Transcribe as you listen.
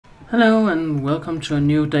Hello and welcome to a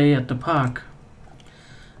new day at the park.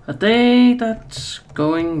 A day that's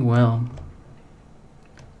going well,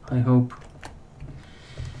 I hope.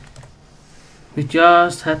 We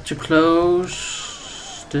just had to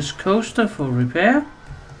close this coaster for repair.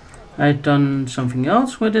 I'd done something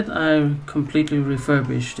else with it. I completely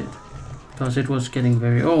refurbished it because it was getting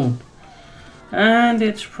very old. And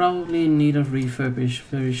it's probably in need of refurbish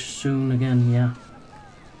very soon again, yeah.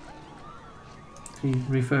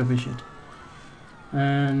 Refurbish it.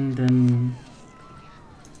 And then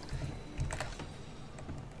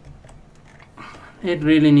it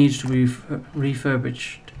really needs to be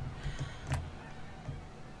refurbished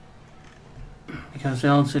because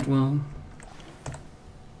else it will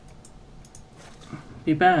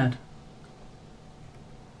be bad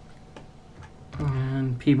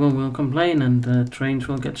and people will complain and the trains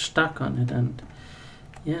will get stuck on it, and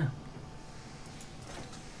yeah,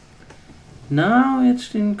 now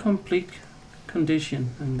it's in complete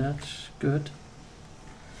condition and that's good.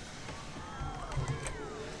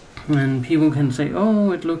 And people can say,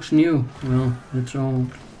 oh, it looks new. Well, it's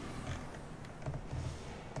old.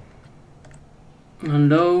 And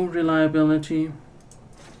low reliability.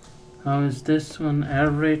 How is this one?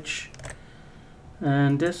 Average.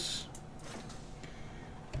 And this?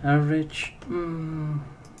 Average.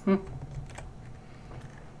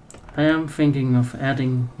 I am thinking of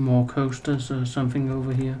adding more coasters or something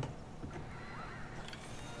over here.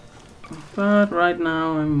 But right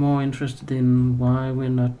now I'm more interested in why we're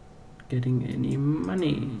not getting any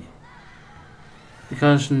money.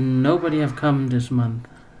 Because nobody have come this month.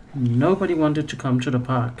 Nobody wanted to come to the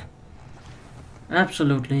park.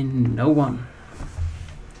 Absolutely no one.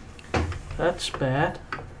 That's bad.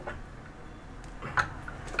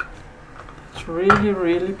 It's really,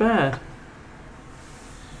 really bad.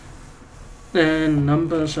 And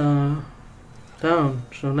numbers are down.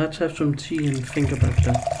 So let's have some tea and think about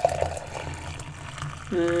that.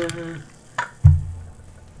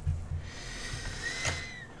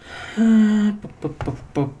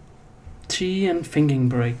 Tea and thinking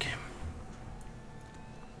break.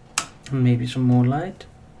 Maybe some more light.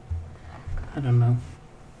 I don't know.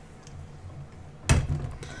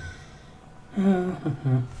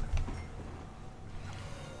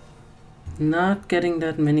 Not getting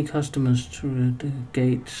that many customers through the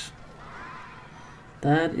gates.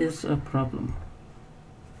 That is a problem.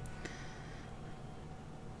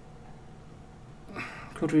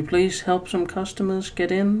 Could we please help some customers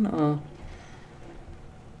get in, or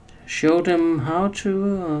show them how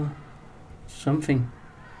to, or something?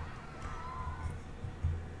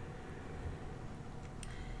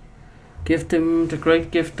 Give them the great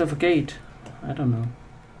gift of a gate. I don't know.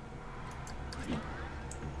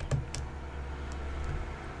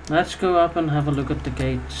 Let's go up and have a look at the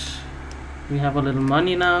gates. We have a little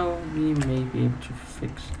money now. We may be able to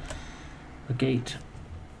fix a gate.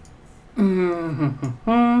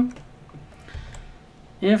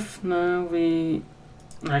 If now we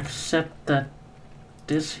accept that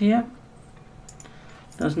this here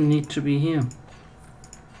doesn't need to be here.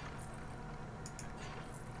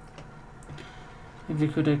 If we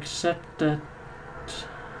could accept that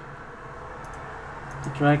the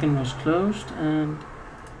dragon was closed and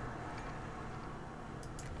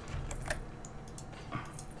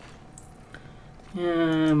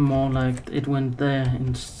yeah, more like it went there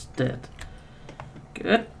instead.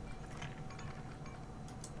 Good.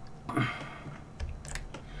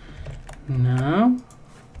 Now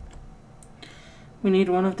we need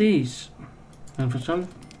one of these, and for some,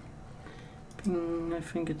 I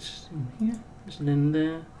think it's in here. Is it in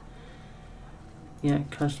there? Yeah,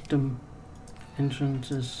 custom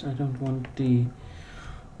entrances. I don't want the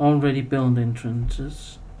already built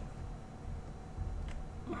entrances.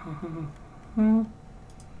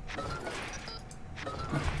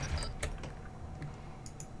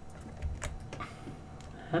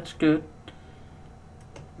 That's good.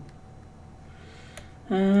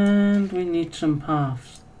 And we need some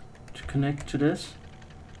paths to connect to this.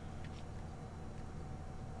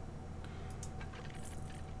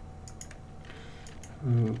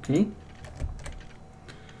 Okay.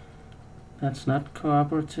 That's not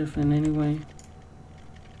cooperative in any way.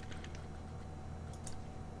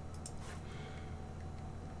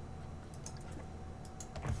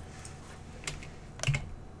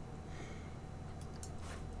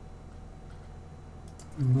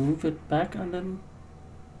 Move it back a little.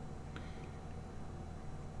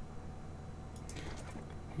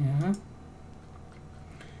 Yeah.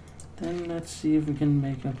 Then let's see if we can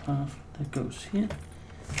make a path that goes here.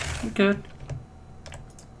 Good.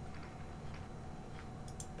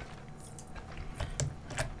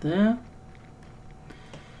 There.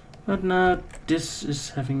 But now this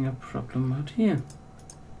is having a problem out here.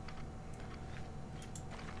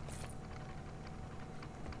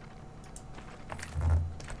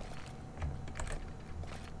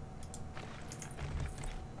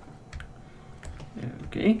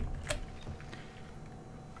 Okay.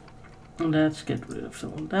 Let's get rid of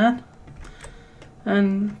all that.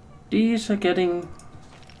 And these are getting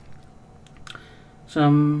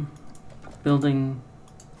some building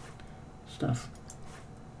stuff.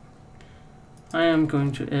 I am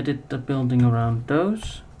going to edit the building around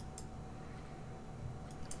those.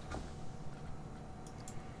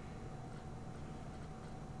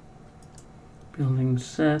 Building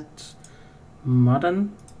sets,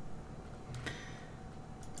 modern.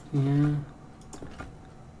 Yeah.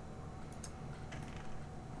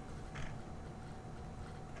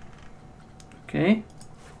 Okay.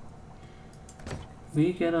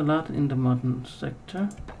 We get a lot in the modern sector.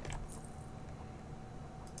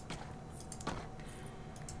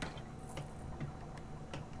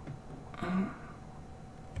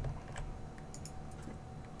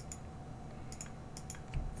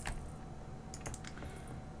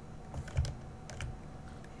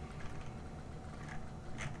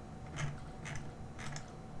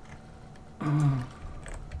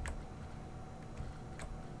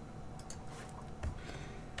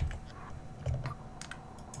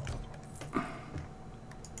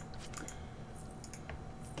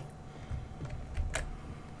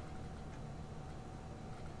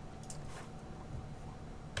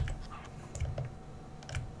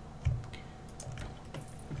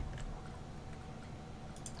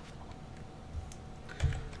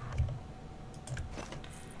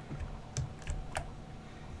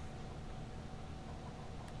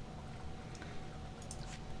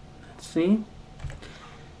 See,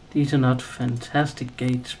 these are not fantastic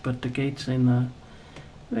gates, but the gates are in a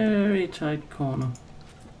very tight corner.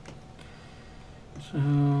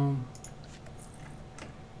 So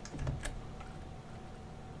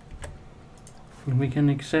if we can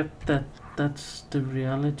accept that that's the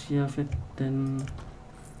reality of it, then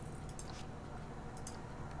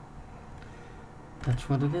that's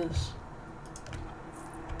what it is.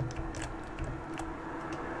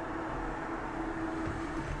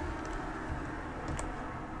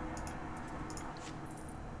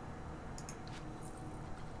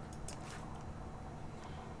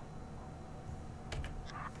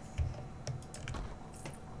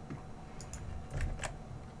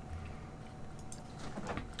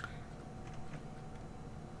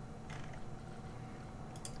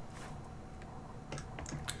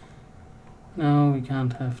 No, we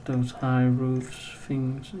can't have those high roofs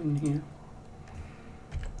things in here.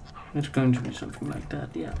 It's going to be something like that,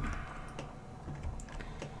 yeah.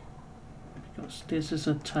 Because this is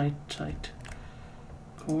a tight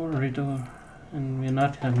corridor, and we're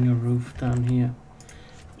not having a roof down here.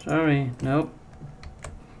 Sorry, nope.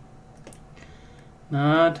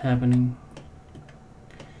 Not happening.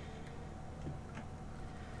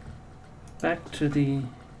 Back to the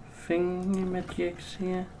thingy-majigs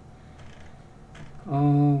here.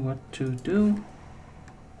 Oh, what to do?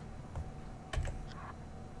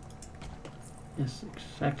 Yes,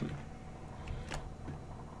 exactly.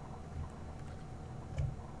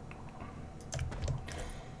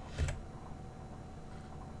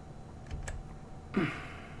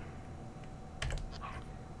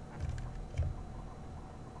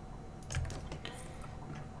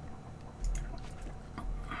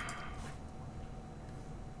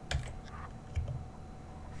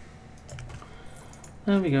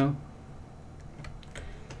 There we go.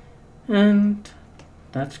 And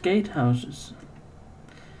that's gatehouses.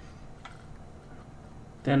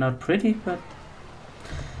 They're not pretty, but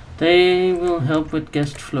they will help with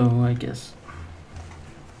guest flow, I guess.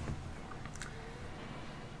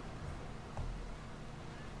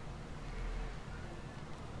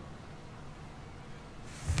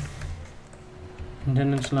 And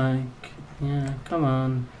then it's like, yeah, come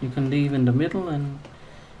on, you can leave in the middle and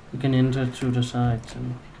you can enter through the sides.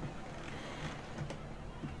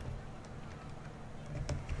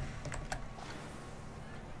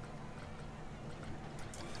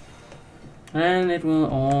 And it will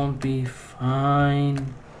all be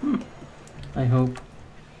fine. I hope.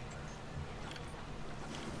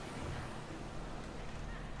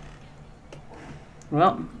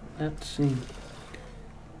 Well, let's see.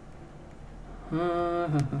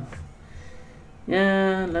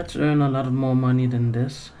 Yeah, let's earn a lot more money than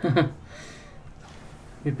this.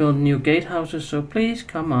 We build new gatehouses, so please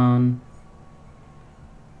come on.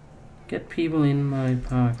 Get people in my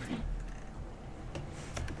park.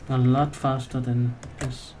 A lot faster than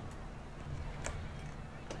this.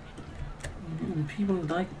 And people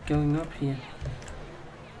like going up here.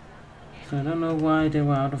 So I don't know why they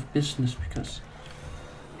were out of business, because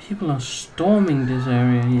people are storming this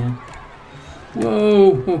area here.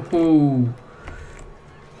 Whoa, ho, ho.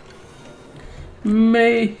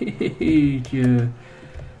 Major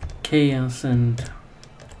chaos and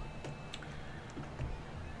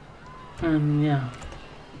yeah.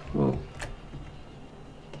 Whoa.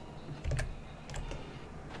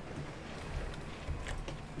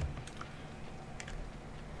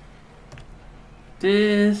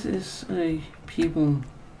 This is a people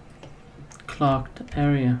clogged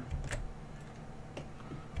area.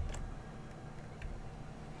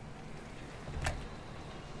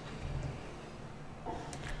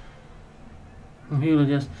 And he will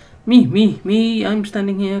just me, I'm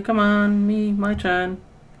standing here, come on, me, my turn.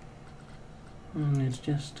 And it's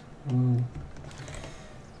just I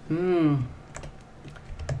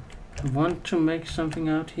want to make something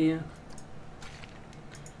out here.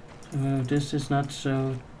 This is not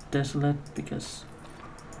so desolate, because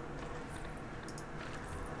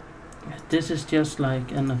this is just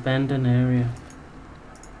like an abandoned area.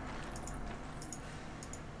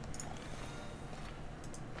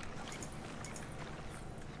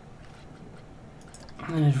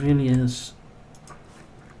 And it really is.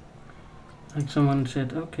 Like someone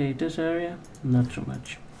said, okay, this area, not so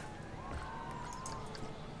much.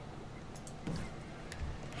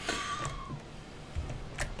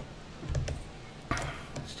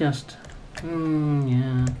 It's just,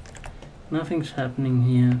 yeah, nothing's happening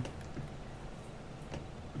here.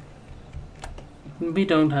 We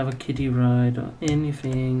don't have a kiddie ride or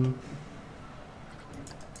anything.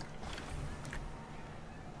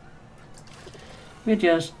 We're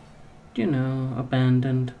just, you know,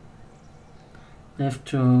 abandoned, left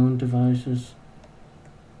to our own devices.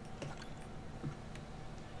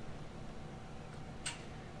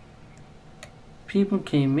 People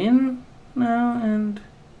came in now and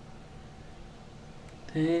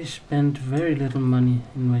they spent very little money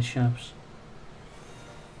in my shops.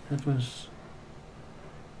 That was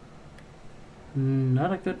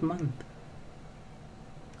not a good month.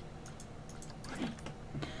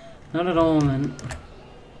 Not at all, man.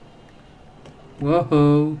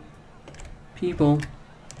 Whoa, people.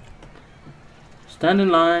 Stand in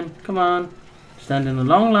line, come on. Stand in a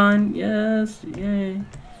long line, yes, yay.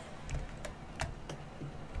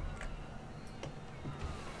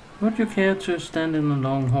 Would you care to stand in a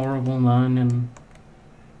long, horrible line? And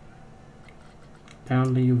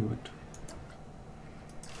apparently you would.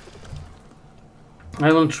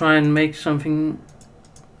 I will try and make something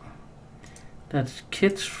that's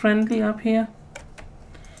kids friendly up here.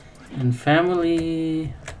 And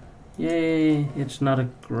family, yay, it's not a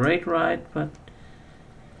great ride, but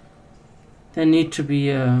there need to be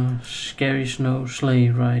a scary snow sleigh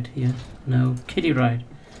ride here. No, kiddie ride.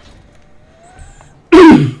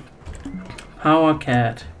 Power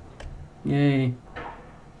cat, yay.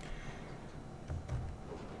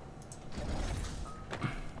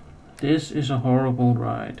 This is a horrible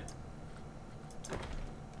ride.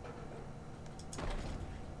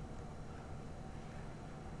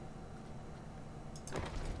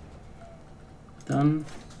 Done.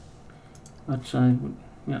 What side would,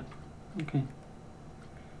 yeah, okay.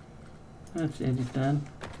 Let's edit that.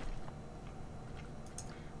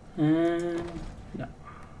 And yeah.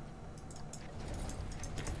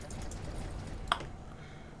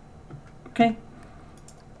 Okay.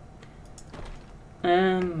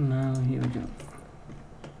 And now here we go.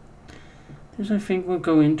 This I think will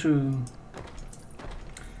go into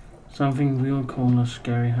something we'll call a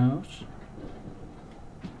scary house.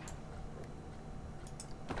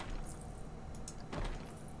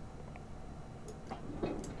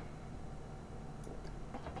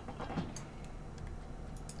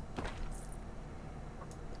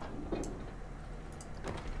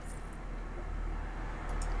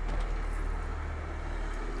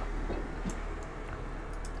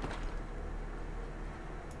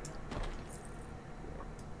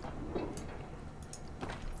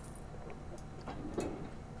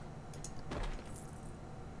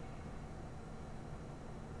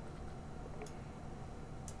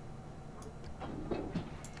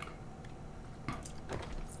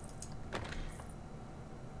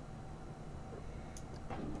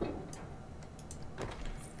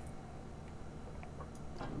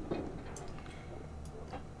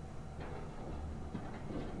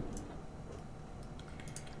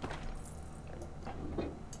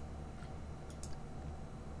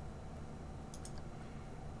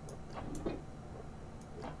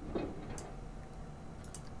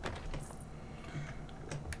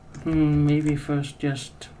 Maybe first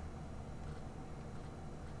just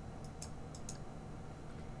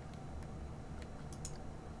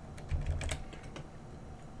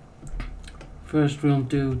First we'll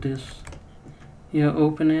do this here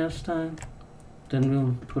open air style, then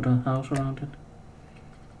we'll put a house around it.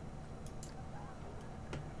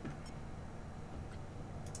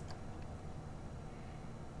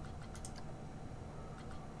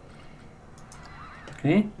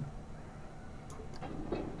 Okay.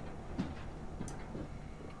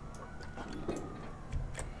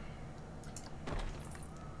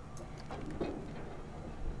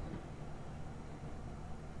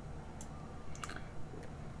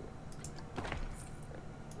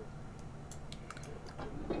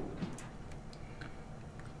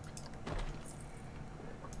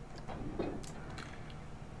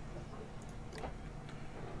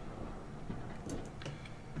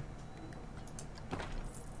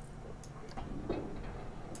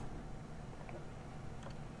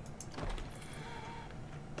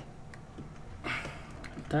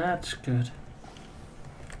 That's good.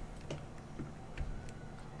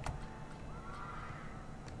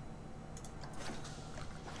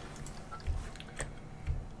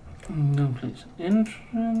 No place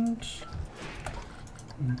entrance.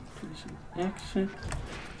 No place exit.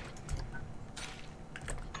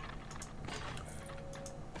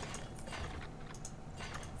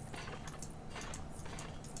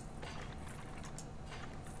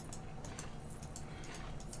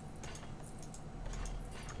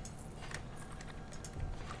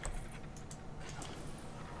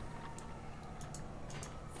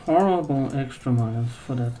 Horrible extra miles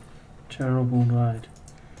for that terrible ride.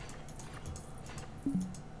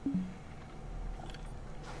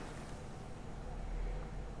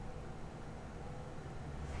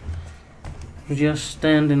 We just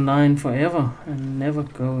stand in line forever and never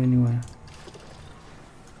go anywhere.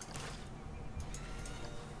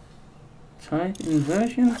 Type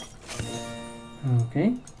inversion.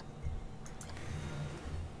 Okay.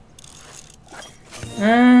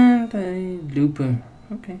 And a looper.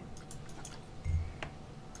 Okay.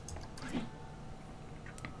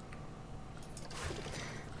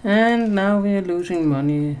 And now we are losing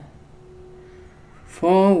money.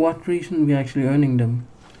 For what reason we are actually earning them?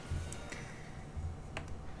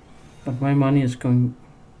 But my money is going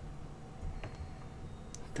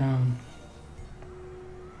down.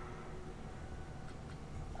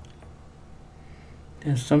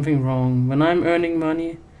 There's something wrong. When I'm earning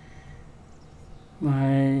money,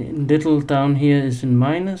 my little down here is in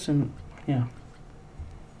minus, and yeah.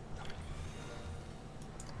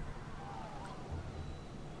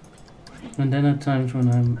 And then at times when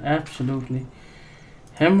I'm absolutely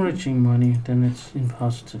hemorrhaging money, then it's in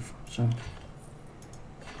positive. So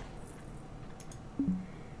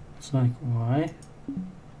it's like, why?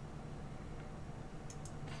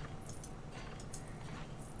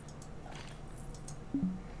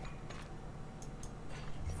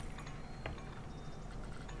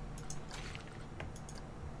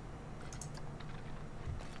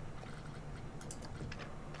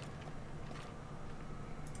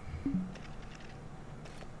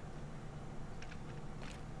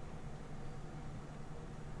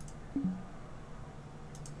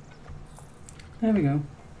 There we go.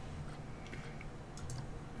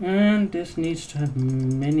 And this needs to have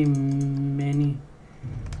many, and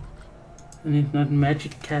it's not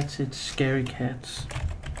magic cats, it's scary cats.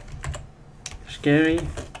 Scary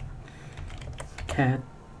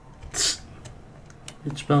cats.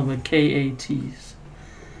 It's spelled with K-A-T's.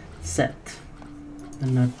 Set.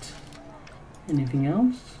 And not anything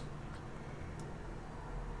else.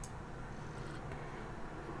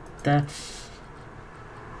 That's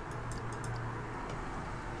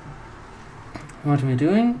what we're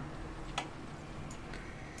doing.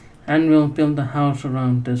 And we'll build a house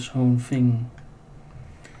around this whole thing,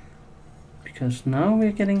 because now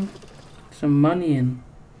we're getting some money in.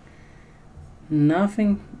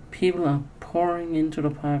 Nothing. People are pouring into the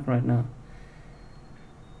park right now.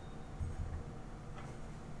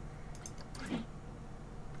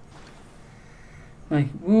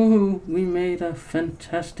 Like, woohoo, we made a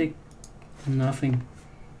fantastic nothing,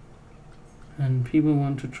 and people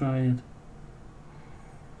want to try it.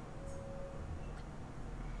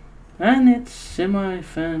 And it's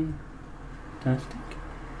semi-fantastic.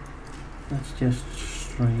 That's just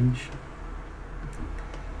strange.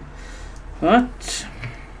 But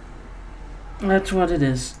that's what it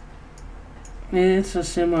is. It's a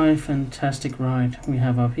semi-fantastic ride we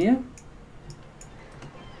have up here,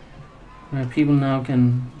 where people now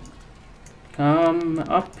can come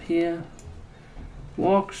up here,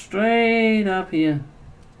 walk straight up here.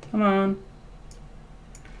 Come on.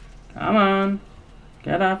 Come on.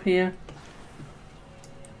 Get up here.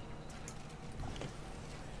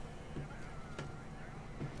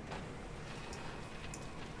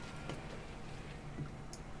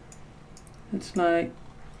 It's like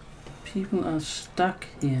people are stuck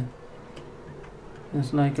here.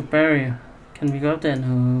 There's like a barrier. Can we go up there?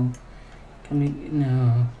 No. Can we?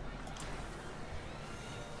 No.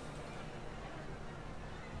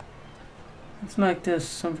 It's like there's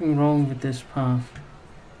something wrong with this path.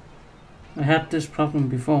 I had this problem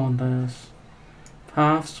before. There's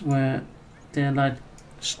paths where there are like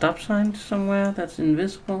stop signs somewhere that's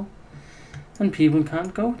invisible and people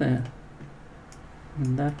can't go there.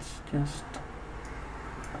 And that's just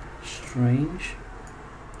strange,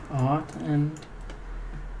 odd, and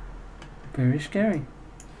very scary.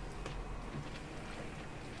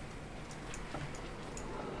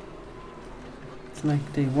 It's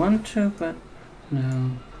like they want to, but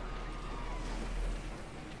no.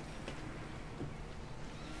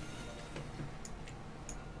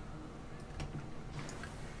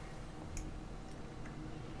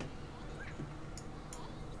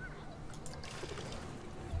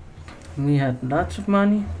 We had lots of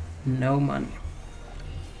money, no money.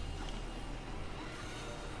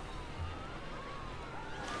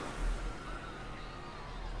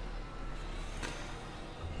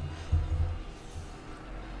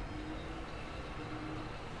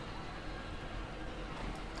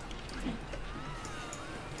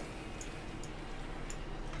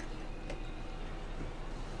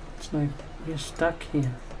 It's like we're stuck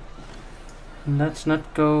here. And let's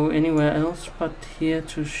not go anywhere else but here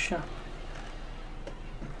to shop.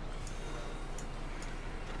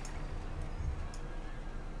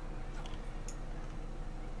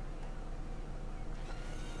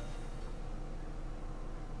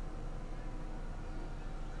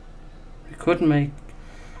 Could make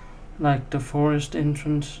like the forest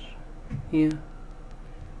entrance here.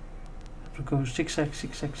 To go zigzag,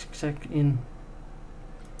 zigzag, zigzag in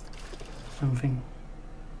something.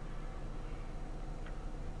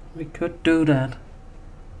 We could do that.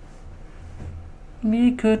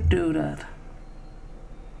 We could do that.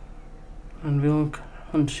 And we'll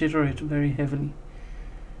consider it very heavily.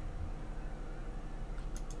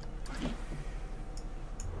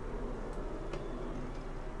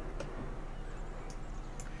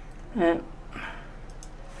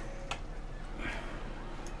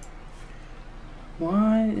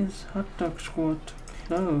 Why is Hot Dog Squad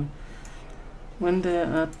closed when there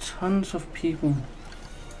are tons of people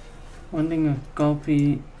wanting a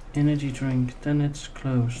gulpy energy drink? Then it's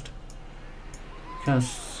closed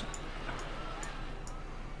because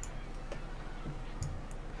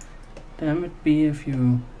damn it be if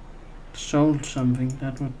you sold something,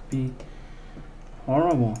 that would be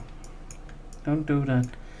horrible. Don't do that.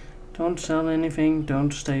 Don't sell anything,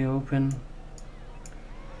 don't stay open.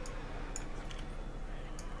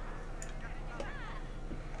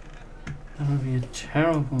 That would be a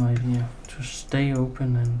terrible idea, to stay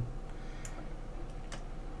open and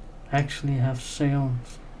actually have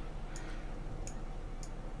sales.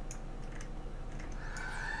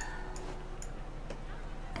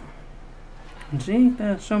 And see,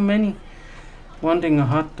 there are so many wanting a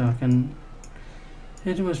hot dog, and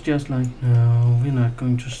it was just like, no, we're not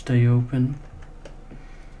going to stay open.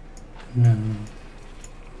 No.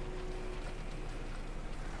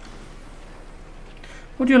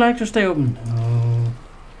 Would you like to stay open? No.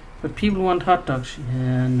 But people want hot dogs.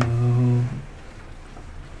 Yeah, no.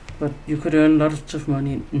 But you could earn lots of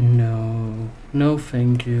money. No. No,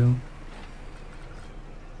 thank you.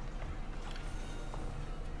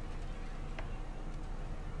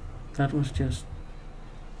 That was just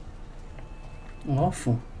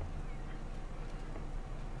awful.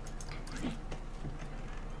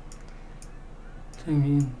 I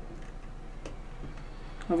mean,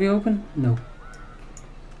 are we open? No.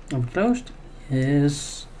 Are we closed?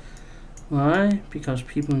 Yes. Why? Because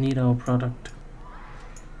people need our product.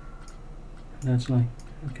 That's like,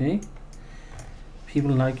 okay.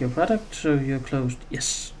 People like your product, so you're closed.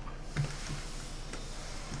 Yes.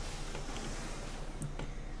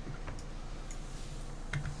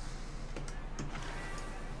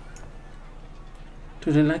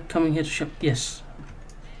 Do they like coming here to shop? Yes.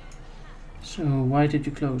 So why did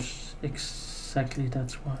you close? Exactly,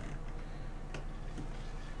 that's why.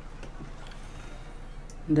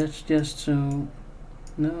 That's just so...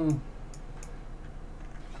 No.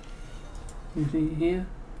 You see here?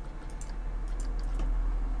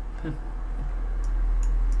 That.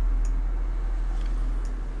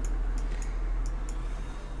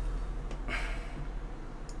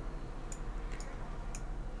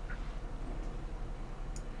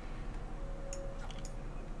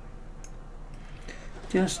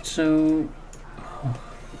 Just so... Oh.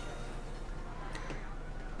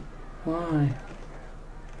 Why?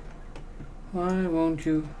 Why won't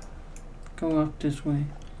you go up this way?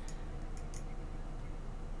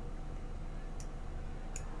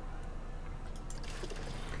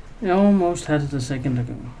 I almost had it a second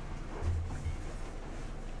ago.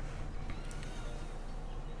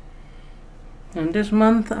 And this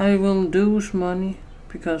month I will lose money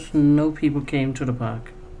because no people came to the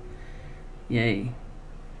park. Yay.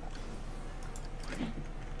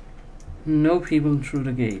 No people through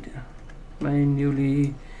the gate. My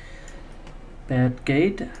newly bad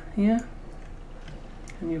gate here.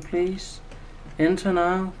 Can you please enter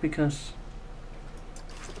now? Because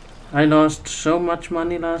I lost so much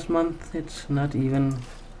money last month, it's not even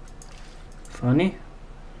funny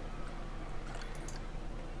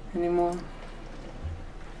anymore.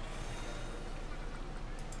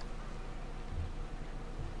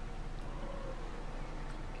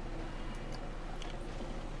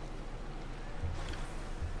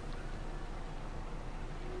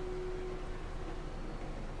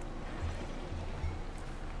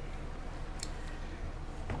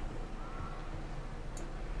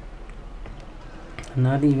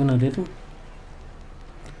 Not even a little.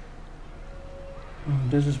 Oh,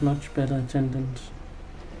 this is much better attendance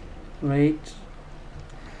rate.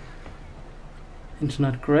 It's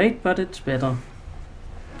not great, but it's better.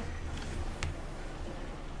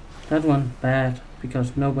 That one bad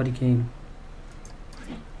because nobody came.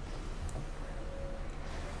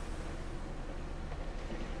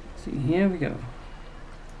 See, here we go.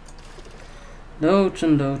 Loads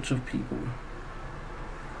and loads of people.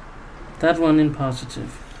 That one in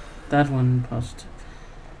positive. That one in positive.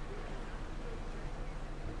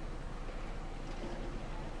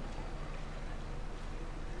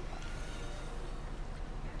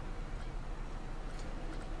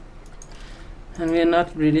 And we are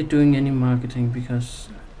not really doing any marketing because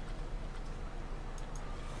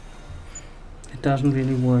it doesn't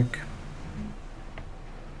really work.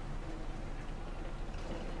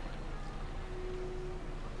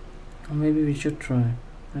 Or maybe we should try.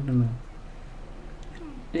 I don't know.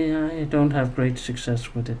 Yeah, I don't have great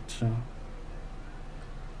success with it, so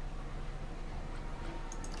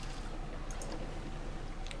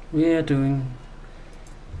we are doing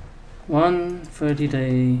one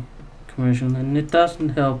 30-day commercial, and it doesn't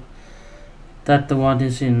help that the one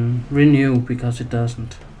is in renew because it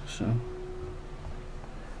doesn't. So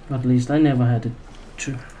at least I never had it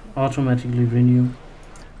to automatically renew.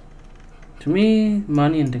 To me,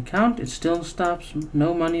 money in the account, it still stops.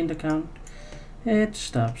 No money in the account, it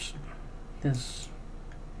stops. There's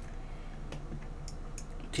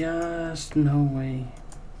just no way.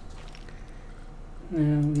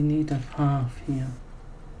 No, we need a path here.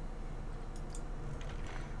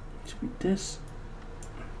 Let's do this.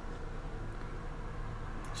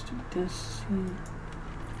 Let's do this here.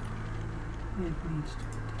 It needs to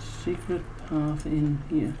be the secret path in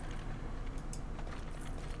here.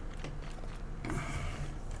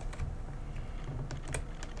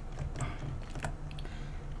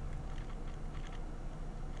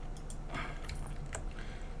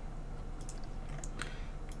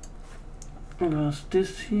 Because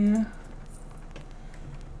this here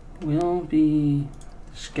will be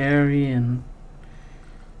scary and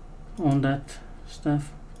all that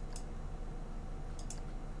stuff.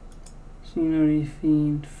 Scenery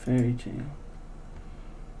themed fairy tale.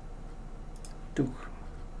 Duch.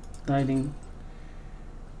 Lighting.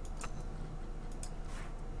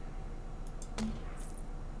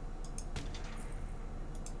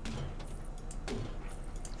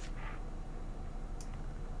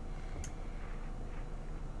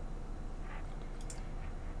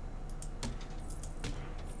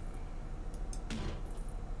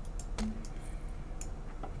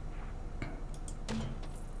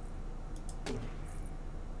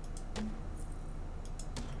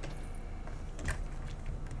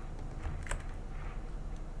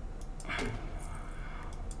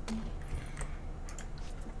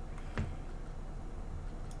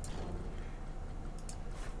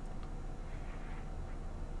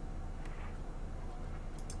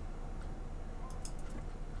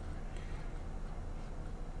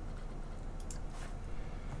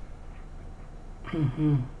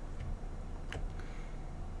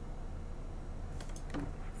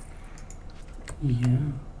 Yeah.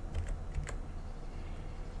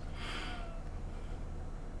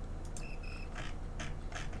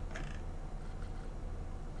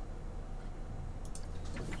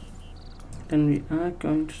 Then we are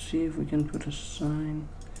going to see if we can put a sign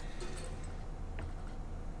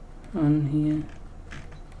on here.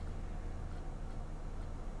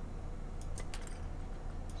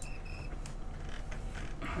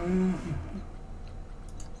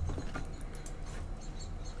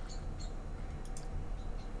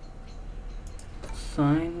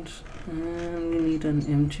 Signs, and we need an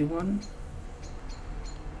empty one.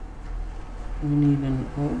 We need an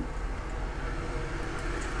O.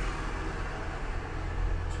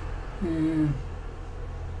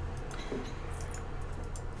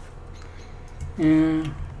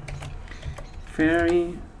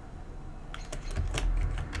 Fairy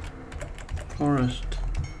forest.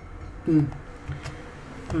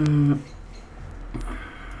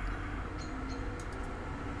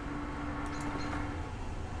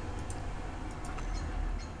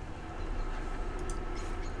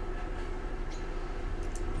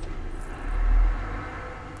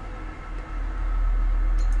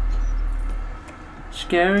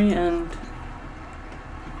 Scary. And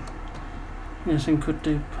yes, and could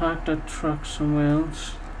they park that truck somewhere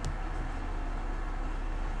else?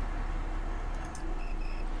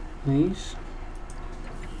 Please.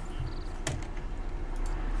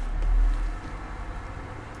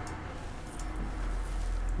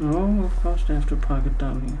 No, of course they have to park it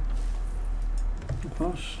down here. Of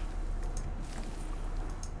course.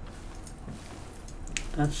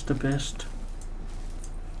 That's the best.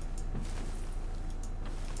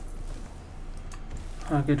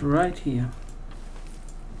 Park it right here.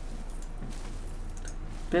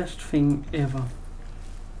 Best thing ever.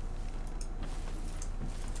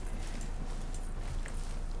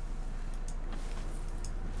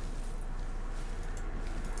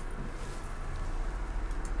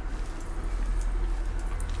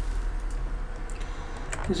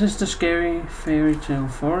 This is the scary fairy tale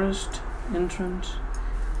forest entrance,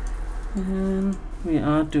 and we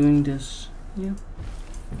are doing this here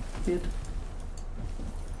bit.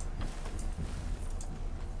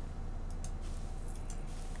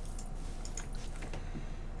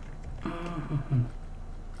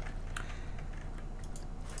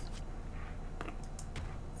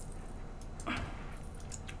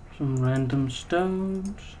 Some random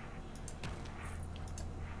stones.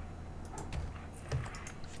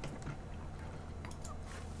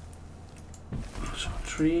 Some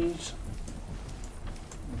trees.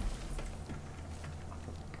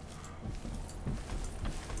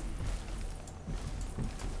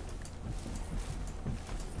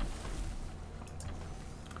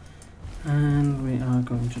 And we are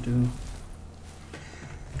going to do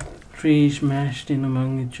trees mashed in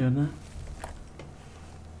among each other.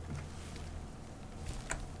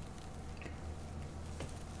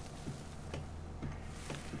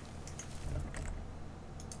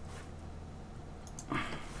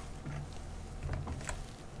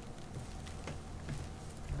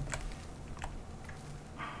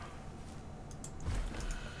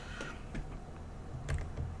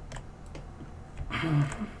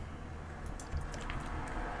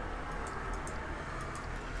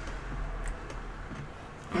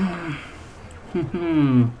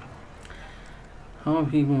 How are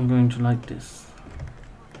people going to like this?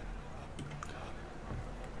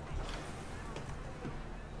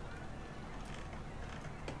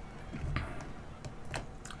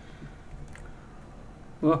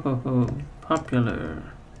 Whoa, popular.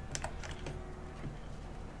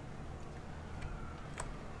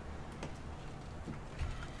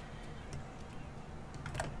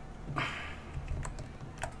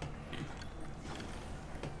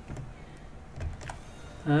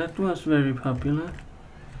 That was very popular.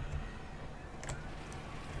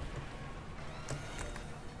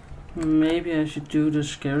 Maybe I should do the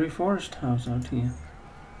scary forest house out here.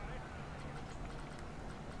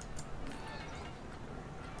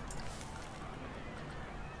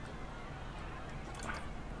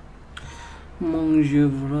 Monsieur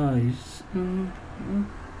Rice.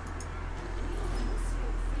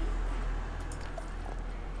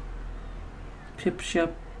 Pip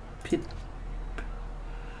shop, pit.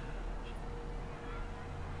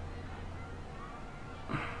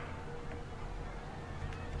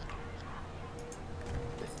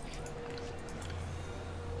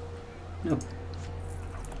 Nope.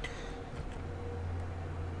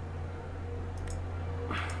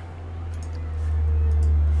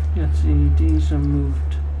 Let's see, these are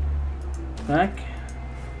moved back.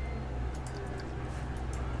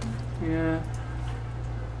 Yeah.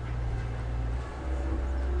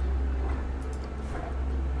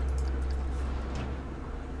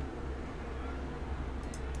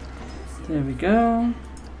 There we go.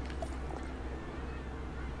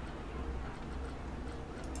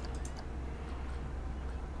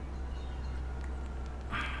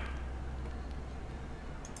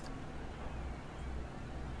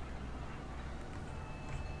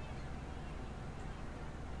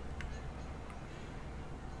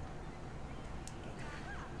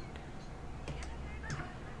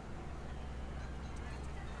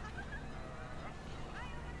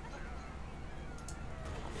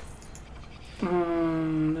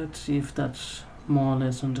 let's see if that's more or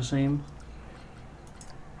less on the same.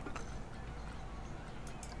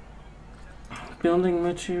 Building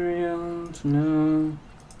materials, no.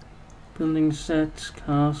 Building sets,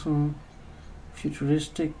 castle,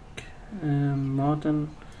 futuristic,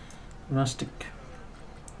 modern, rustic.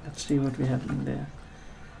 Let's see what we have in there.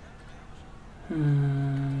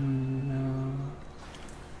 No.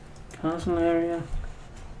 Castle area.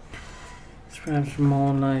 It's perhaps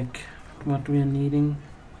more like what we are needing.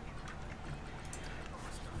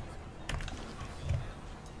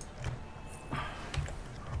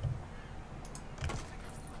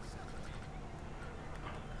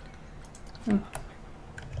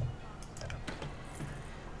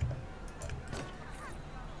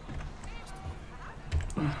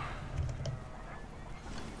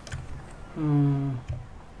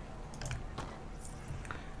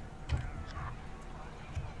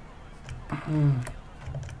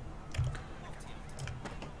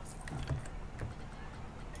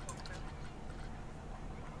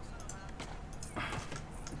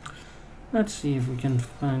 Let's see if we can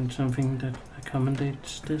find something that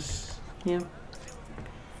accommodates this here.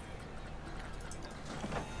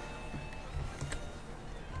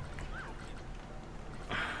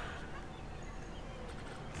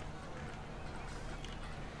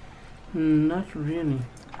 Not really.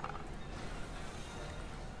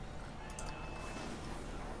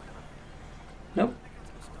 Nope.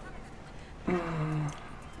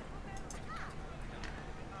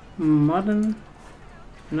 Modern?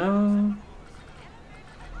 No.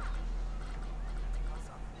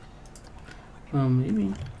 Well,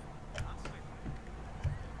 maybe.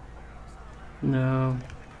 No.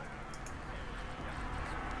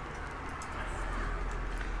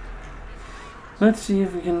 Let's see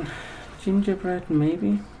if we can gingerbread,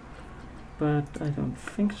 maybe, but I don't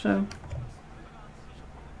think so.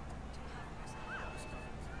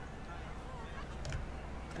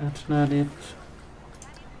 That's not it.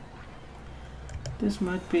 This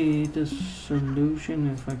might be the solution.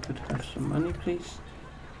 If I could have some money, please.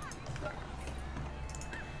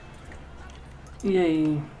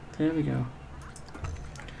 Yay, there we go.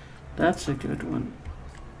 That's a good one.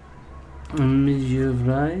 Monsieur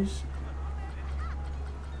Fries.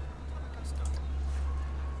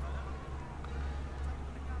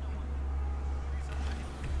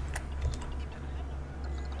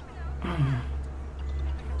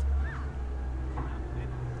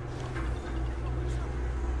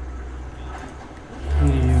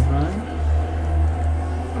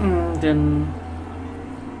 Then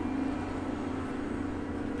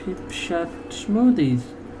Pip Shot smoothies.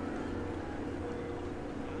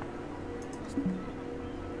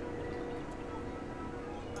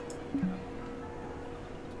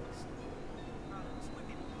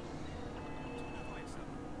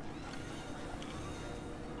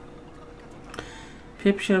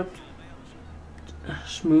 Pip Shot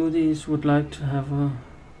Smoothies would like to have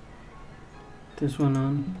this one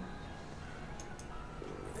on.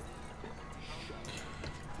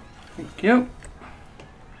 Thank you.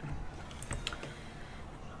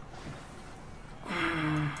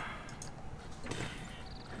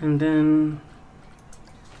 And then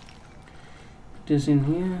this in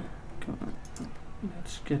here. Come on.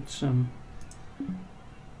 Let's get some.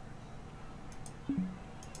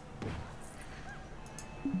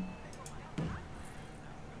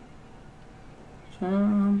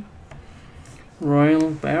 Some royal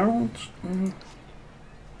barrels.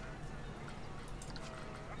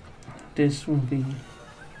 This will be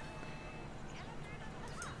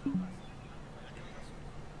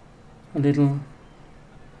a little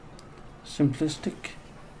simplistic.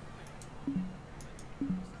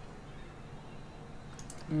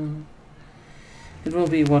 It will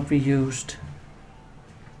be what we used.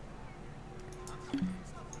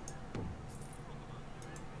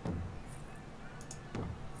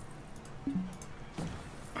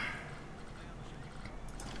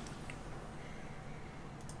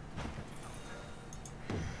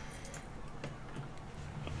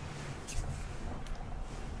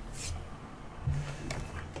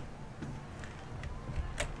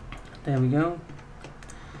 There we go.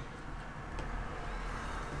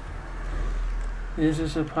 This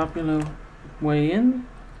is a popular way in,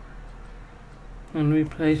 and we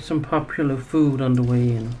place some popular food on the way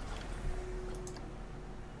in.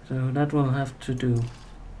 So that will have to do.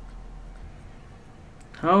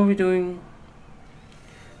 How are we doing?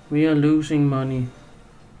 We are losing money,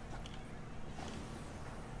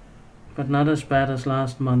 but not as bad as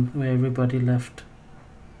last month where everybody left.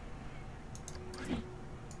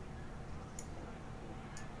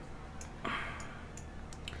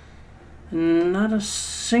 Not a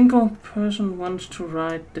single person wants to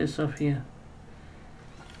ride this up here.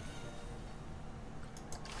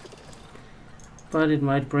 But it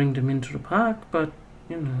might bring them into the park, but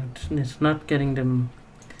you know, it's not getting them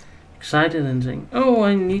excited and saying, oh,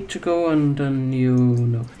 I need to go on the new...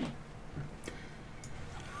 No.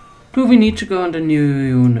 Do we need to go on the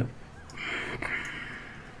new... No.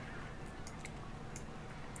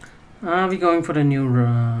 Are we going for the new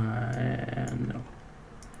ride? No.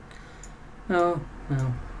 No,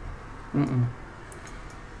 no.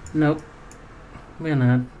 Nope. We're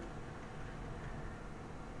not.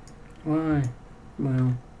 Why?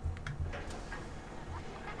 Well...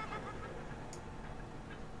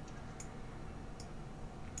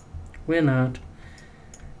 We're not.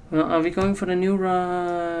 Well, are we going for the new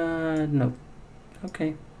ride? No.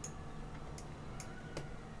 Okay.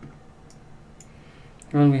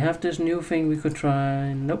 Well, we have this new thing we could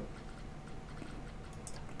try. Nope.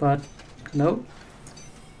 But, nope.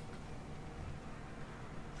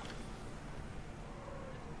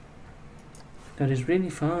 That is really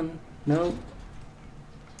fun. No.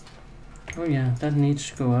 Oh yeah, that needs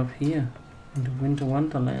to go up here. In the Winter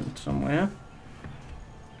Wonderland somewhere.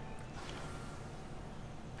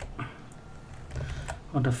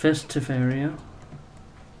 Or the festive area.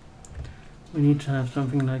 We need to have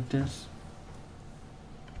something like this.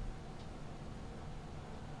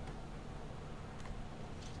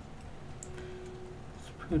 Let's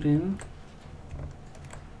put in.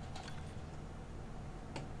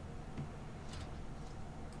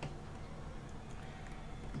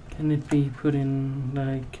 Can it be put in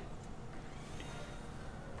like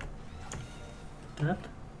that?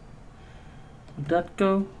 Would that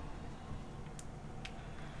go?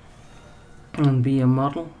 And be a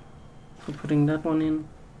model for putting that one in?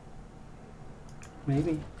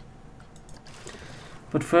 Maybe.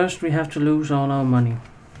 But first we have to lose all our money.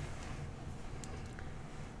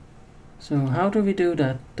 So how do we do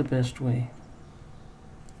that the best way?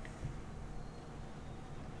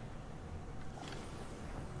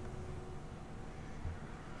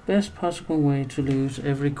 Best possible way to lose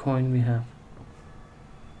every coin we have.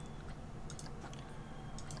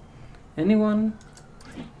 Anyone?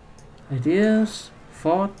 Ideas?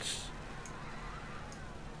 Thoughts?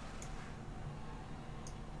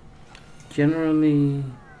 Generally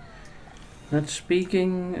not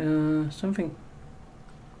speaking, something.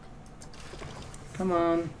 Come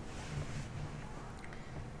on.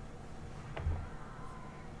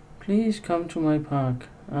 Please come to my park.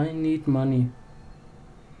 I need money.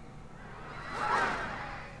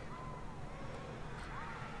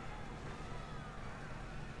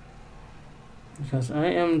 Because I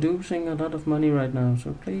am losing a lot of money right now,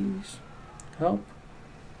 so please help.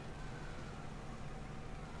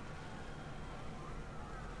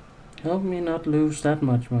 Help me not lose that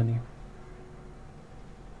much money.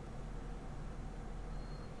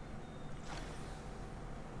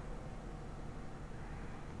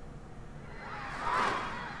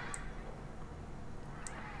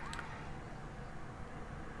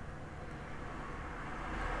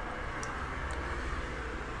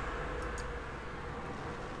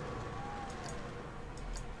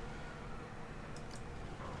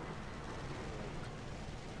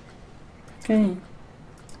 Okay.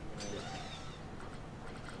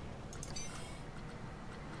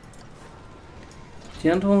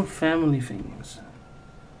 Gentle family things.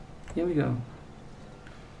 Here we go.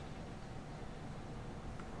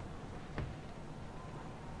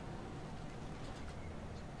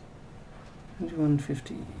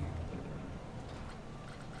 $21.50.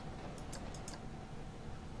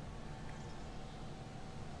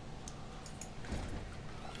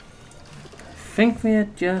 I think we are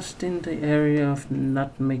just in the area of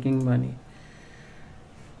not making money.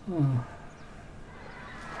 Oh.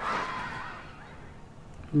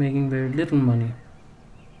 Making very little money.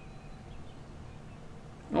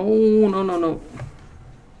 Oh, no, no, no.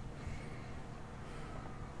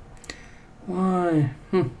 Why?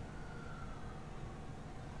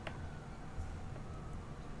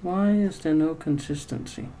 Why is there no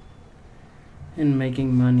consistency in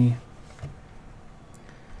making money?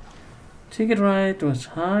 Ticket ride was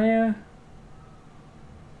higher.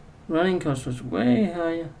 Running cost was way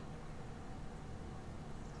higher.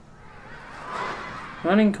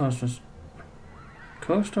 Running cost was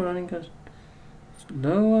coaster running cost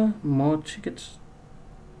lower, more tickets.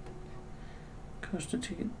 Coaster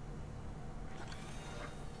ticket.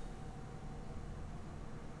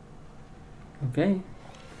 Okay.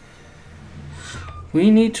 We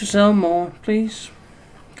need to sell more, please.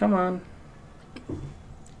 Come on.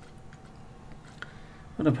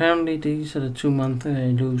 But apparently these are the 2 months I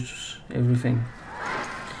lose everything.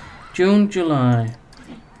 June, July.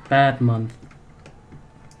 bad month.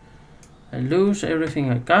 I lose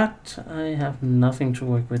everything I got. I have nothing to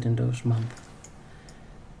work with in those months.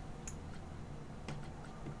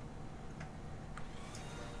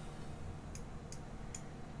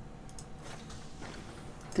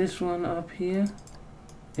 This one up here,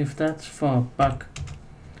 if that's for a bug,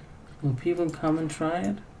 will people come and try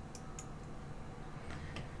it?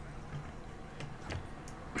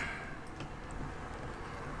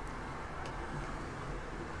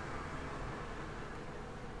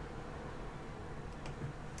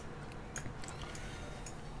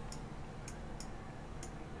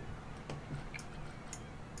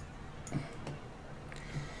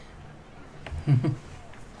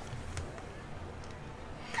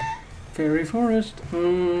 Fairy forest.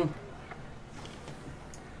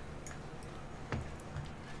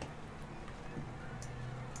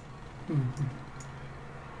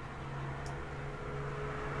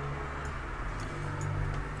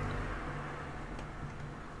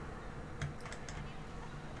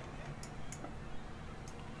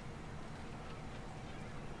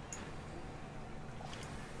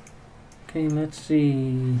 Okay, let's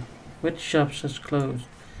see which shops has closed.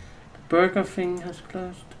 The burger thing has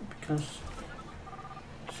closed because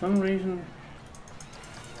for some reason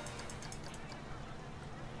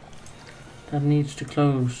that needs to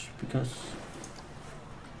close because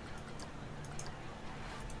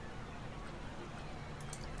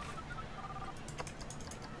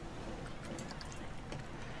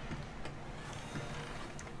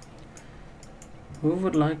who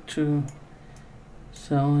would like to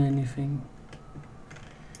sell anything?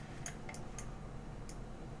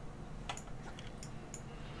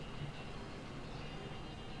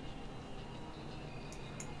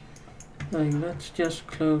 Like, let's just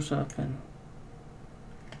close up and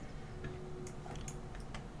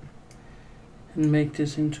make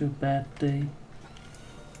this into a bad day.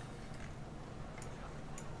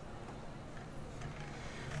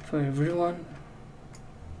 For everyone.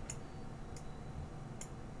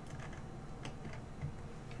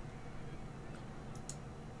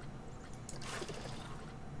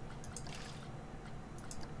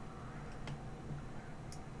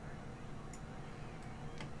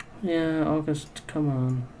 Yeah, August, come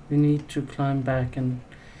on. We need to climb back and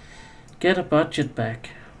get a budget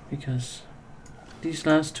back, because these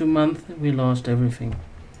last 2 months we lost everything.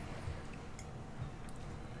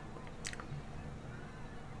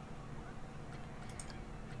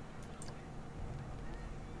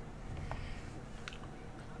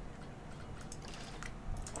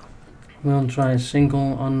 We'll try a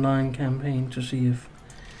single online campaign to see if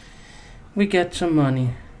we get some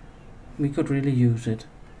money. We could really use it.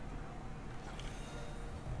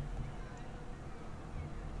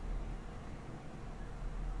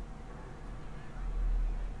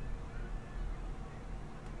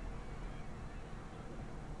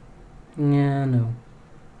 Yeah, no.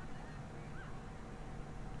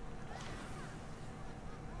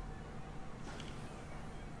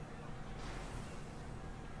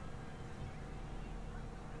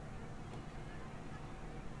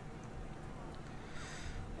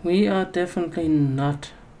 We are definitely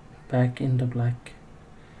not back in the black.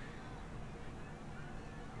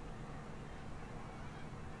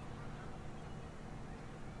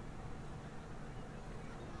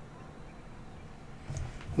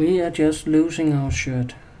 We are just losing our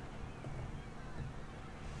shirt.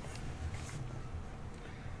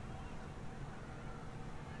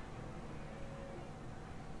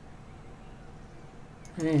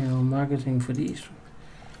 Hey, our marketing for these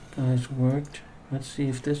guys worked. Let's see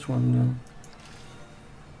if this one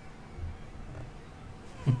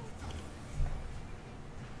will.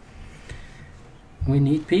 We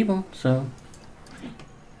need people, so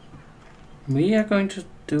we are going to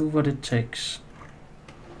do what it takes.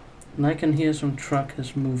 And I can hear some truck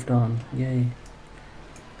has moved on. Yay.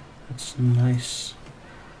 That's nice.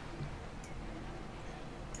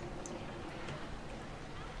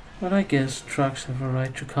 But I guess trucks have a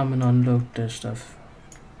right to come and unload their stuff.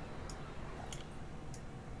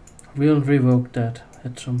 We'll revoke that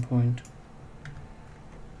at some point.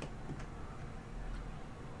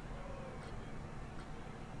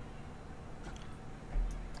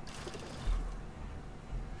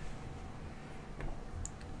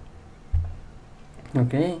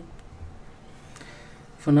 Okay.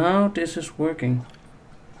 For now, this is working.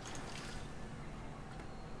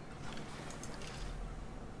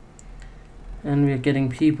 And we are getting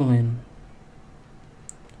people in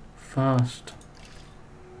fast.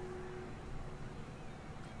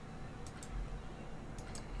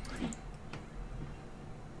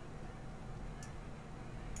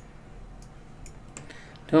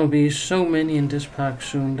 There'll be so many in this park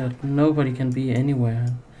soon that nobody can be anywhere.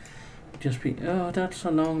 Just be, oh, that's a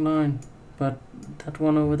long line. But that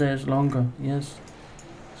one over there is longer, yes.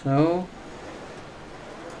 So...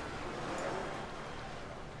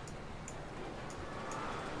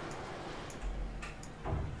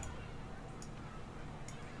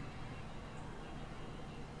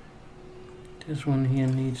 this one here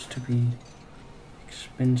needs to be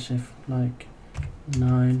expensive, like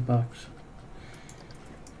 $9.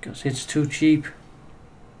 Because it's too cheap.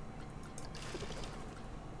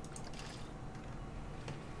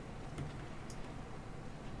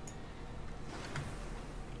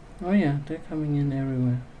 Oh yeah, they're coming in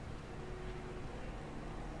everywhere.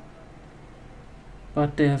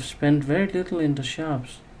 But they have spent very little in the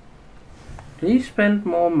shops. Please spend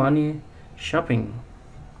more money shopping.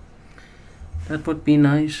 That would be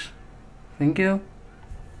nice. Thank you.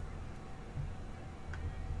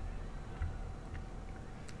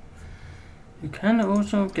 You can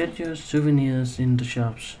also get your souvenirs in the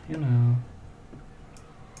shops, you know.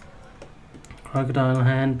 Crocodile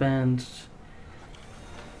handbands.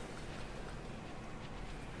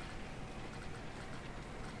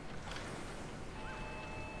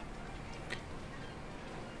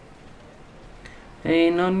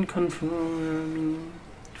 A non-conforming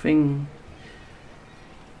thing.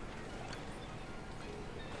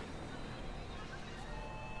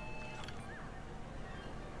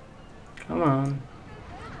 Come on.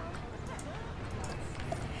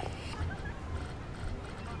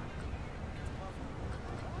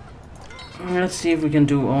 Let's see if we can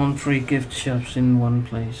do all 3 gift shops in one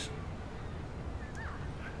place.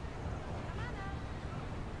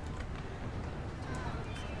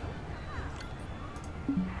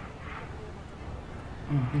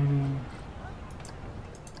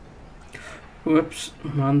 Whoops,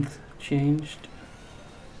 month changed.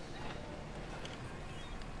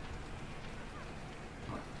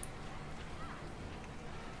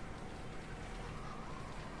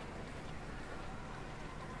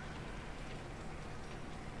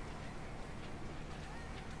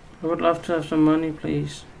 I would love to have some money,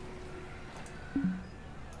 please.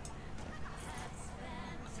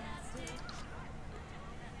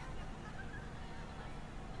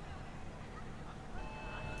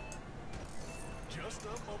 Just a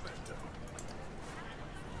momentum.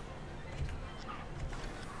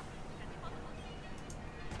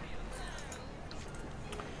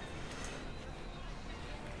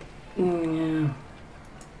 Yeah.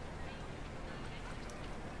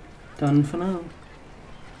 Done for now.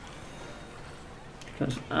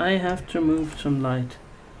 Because I have to move some light.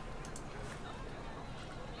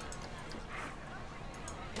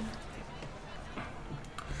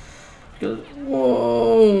 Because,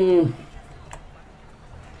 whoa!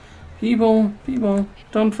 People,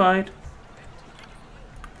 don't fight.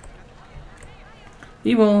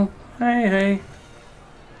 People, hey.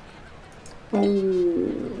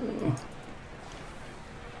 Oh.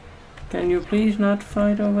 Can you please not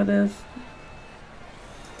fight over this?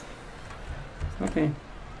 Okay.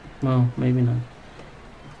 Well, maybe not.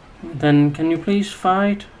 Then can you please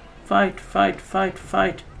fight? Fight.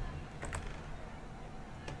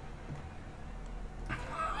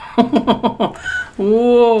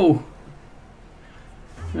 Whoa!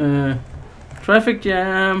 Traffic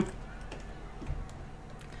jam.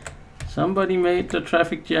 Somebody made the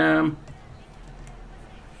traffic jam.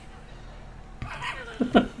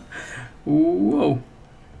 Whoa.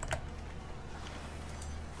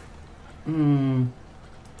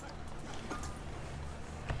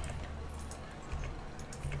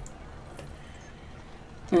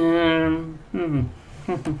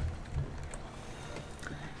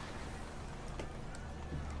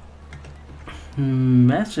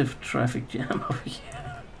 Massive traffic jam over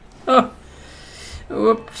here. Oh,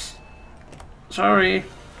 oops. Sorry.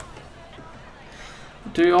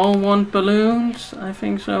 Do you all want balloons? I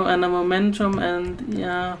think so, and a momentum, and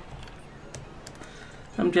yeah.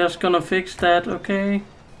 I'm just gonna fix that, okay?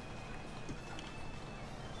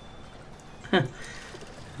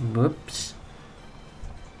 Whoops.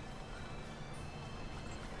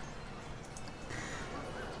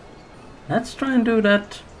 Let's try and do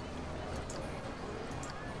that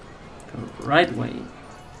the right way.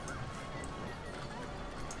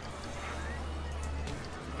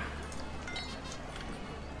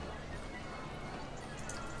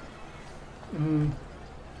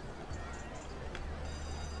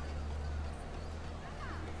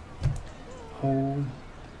 Oh.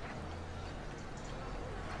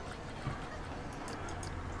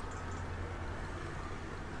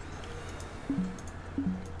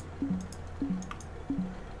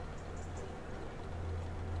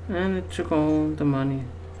 And it took all the money.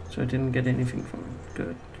 So I didn't get anything from it.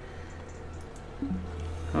 Good.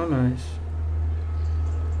 How nice.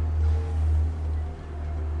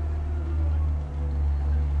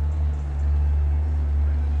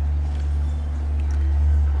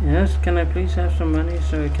 Yes, can I please have some money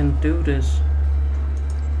so I can do this?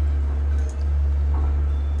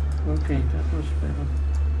 Okay, that was better.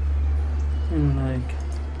 And like...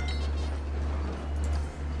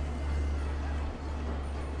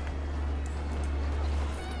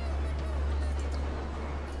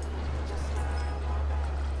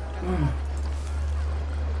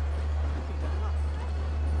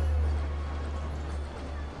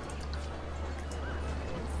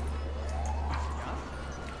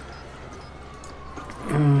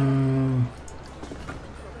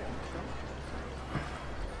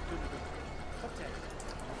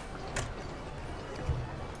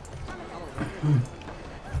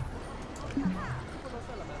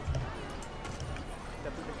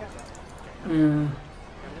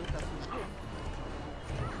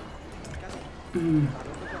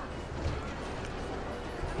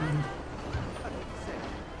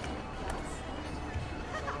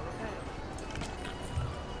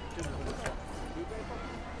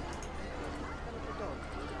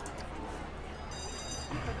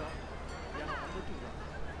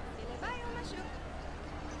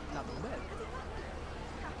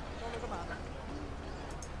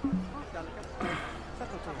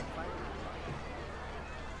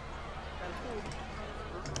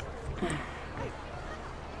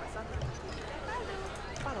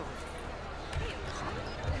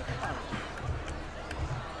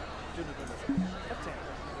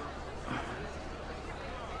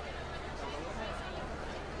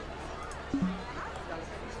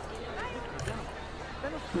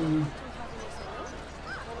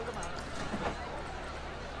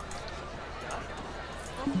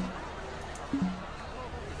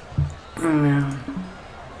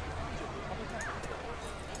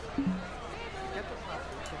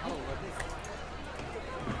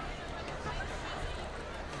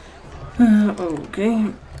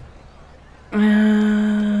 Okay,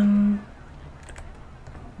 and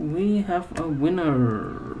we have a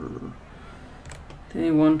winner.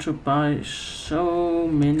 They want to buy so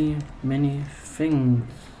many things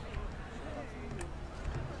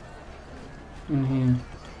in here.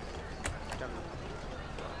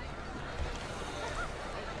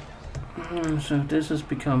 So this has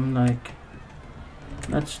become like,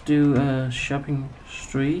 let's do a shopping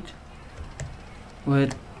street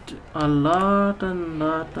with a lot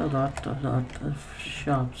of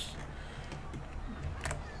shops.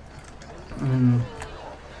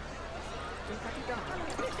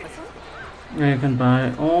 You can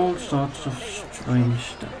buy all sorts of strange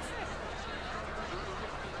stuff.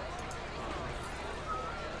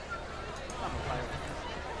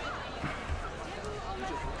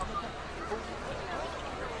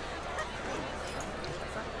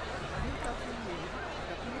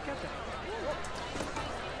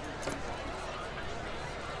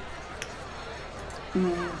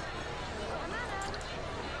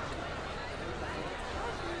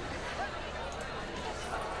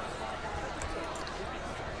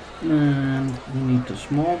 And we need the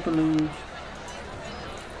small balloons,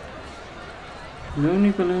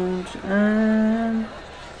 loony balloons, and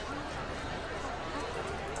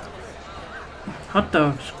hot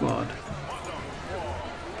dog squad.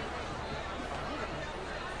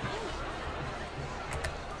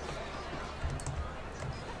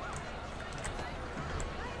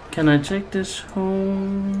 Can I take this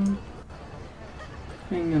whole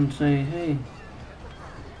thing and say, hey,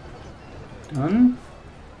 done?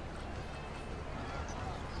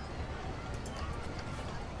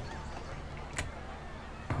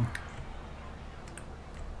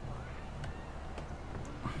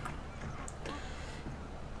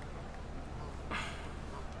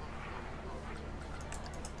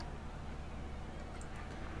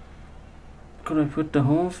 Could I put the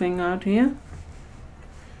whole thing out here?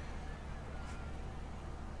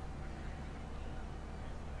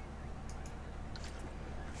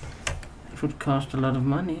 It would cost a lot of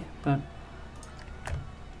money, but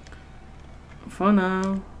for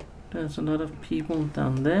now there's a lot of people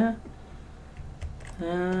down there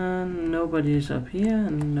and nobody's up here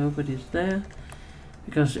and nobody's there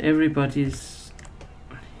because everybody's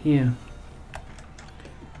here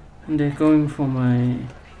and they're going for my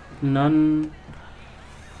non-stylish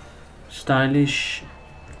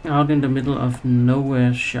out in the middle of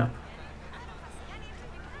nowhere shop.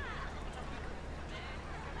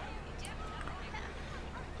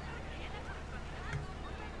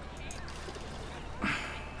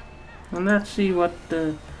 And let's see what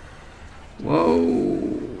the...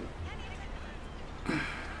 Whoa!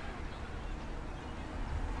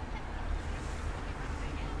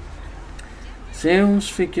 Sales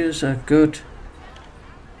figures are good.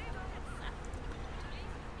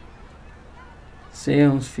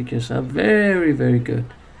 Sales figures are very, very good.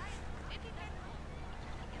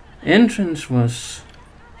 Entrance was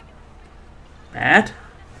bad,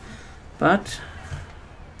 but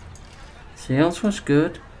sales was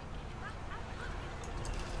good.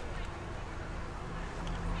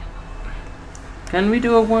 Can we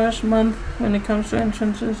do a worse month when it comes to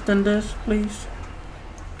entrances than this, please?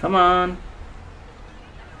 Come on.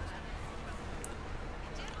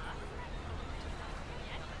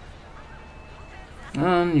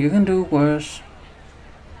 You can do worse.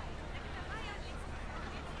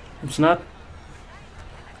 It's not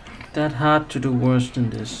that hard to do worse than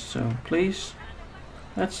this, so please,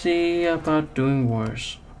 let's see about doing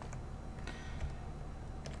worse.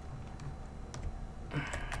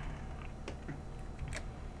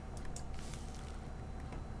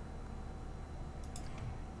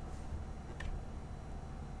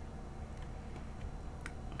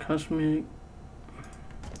 Cosmic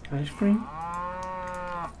ice cream.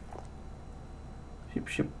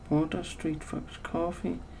 Ship water, Street Fox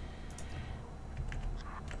coffee.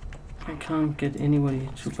 I can't get anybody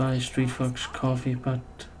to buy Street Fox coffee, but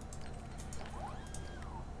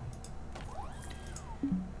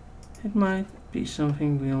it might be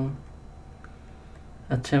something we'll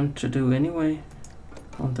attempt to do anyway,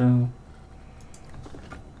 although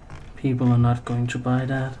people are not going to buy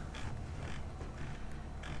that.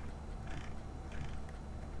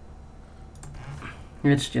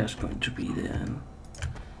 It's just going to be there and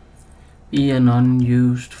be an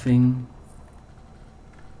unused thing.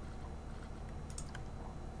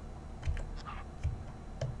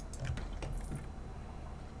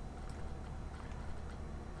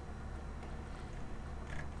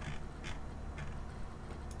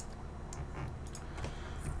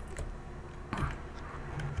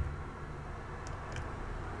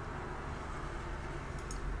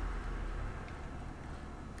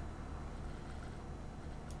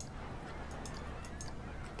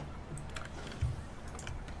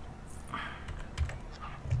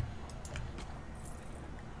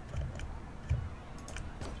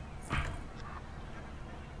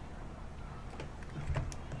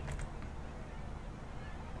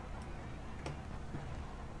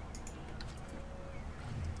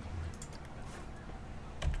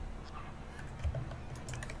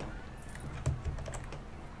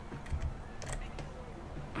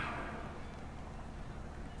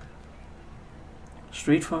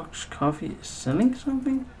 Street Fox coffee is selling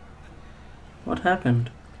something? What happened?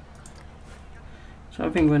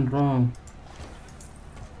 Something went wrong.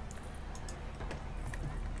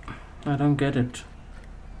 I don't get it.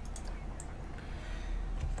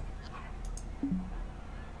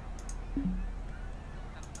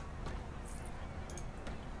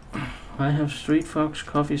 I have Street Fox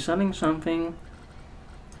coffee selling something.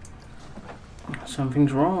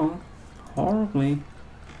 Something's wrong. Horribly.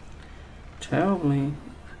 Terribly.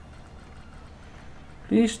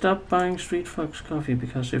 Please stop buying Street Fox coffee,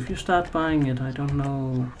 because if you start buying it, I don't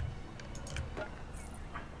know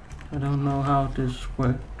how this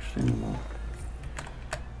works anymore.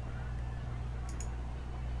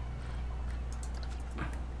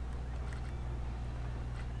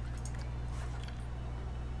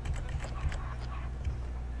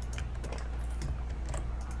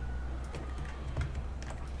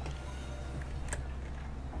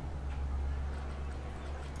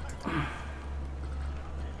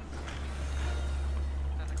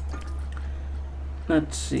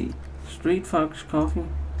 Let's see. Street Fox coffee.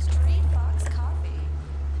 Street Fox coffee.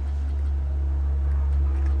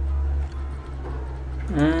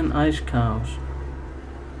 And ice cows.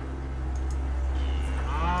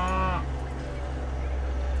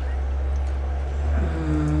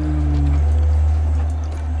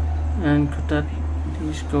 And could that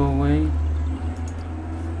please go away?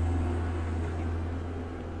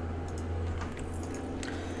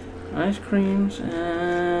 Ice creams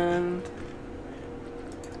and...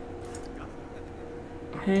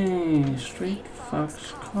 Hey, Street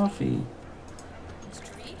Fox coffee.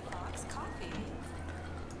 Street Fox coffee.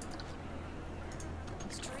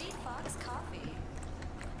 Street Fox coffee.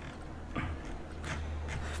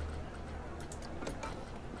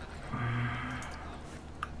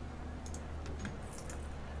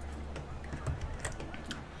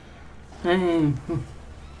 Hey.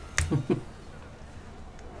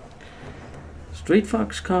 Street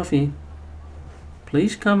Fox coffee.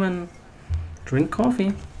 Please come and drink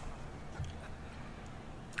coffee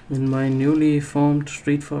in my newly formed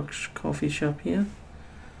Street Fox coffee shop here,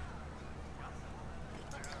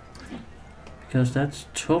 because that's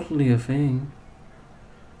totally a thing.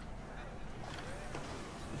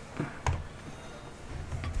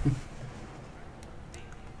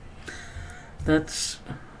 That's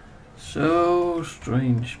so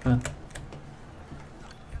strange, but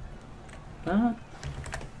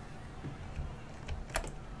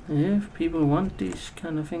if people want these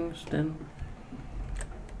kind of things, then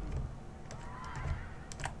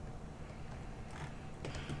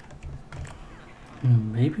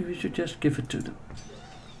maybe we should just give it to them.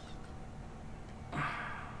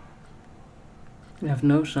 We have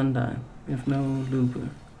no sundial, we have no looper.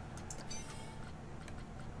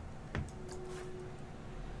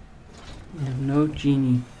 We have no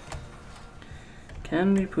genie.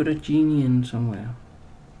 Can we put a genie in somewhere?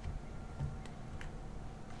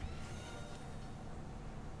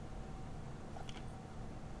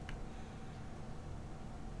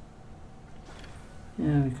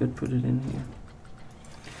 Yeah, we could put it in here.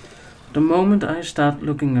 The moment I start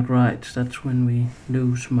looking at rights, that's when we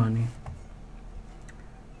lose money.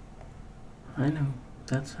 I know,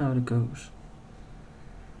 that's how it goes.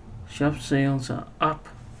 Shop sales are up.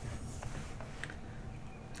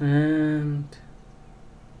 And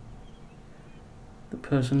the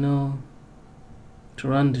personnel to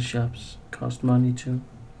run the shops cost money too.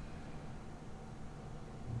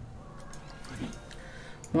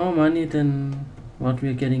 More money than what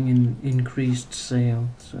we're getting in increased sale,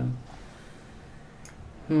 so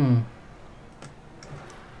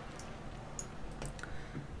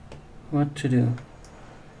what to do?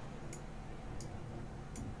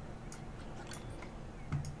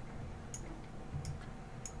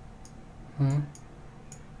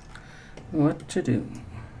 What to do?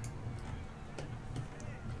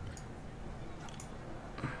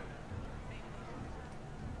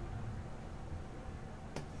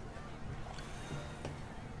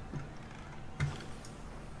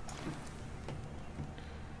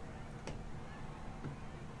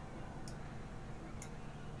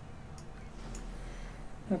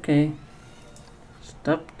 Okay,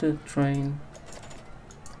 stop the train.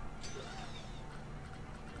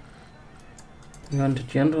 You want a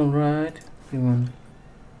general ride? You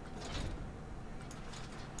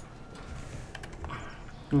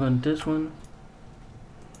want this one?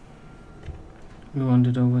 You want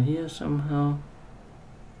it over here somehow?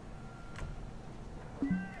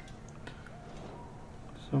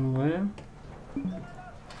 Somewhere?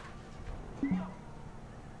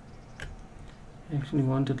 Actually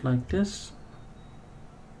want it like this.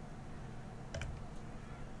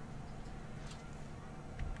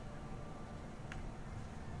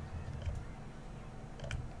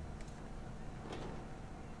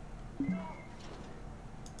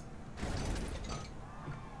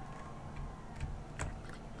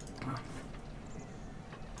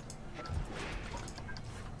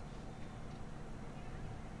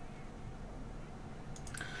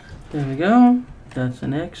 There we go. That's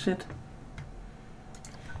an exit.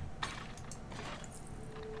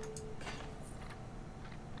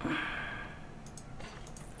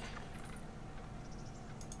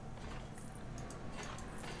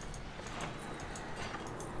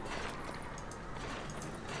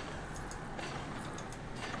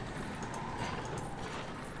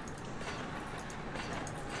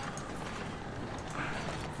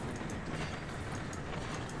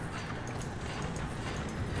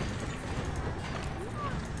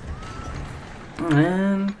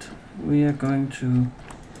 And we are going to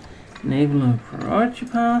enable a priority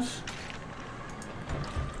pass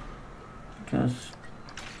because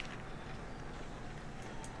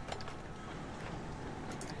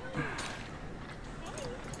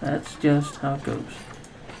that's just how it goes.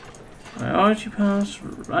 Priority pass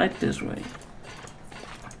right this way.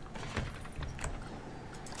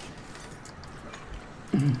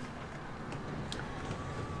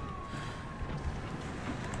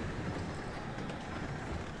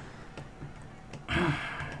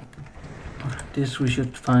 This we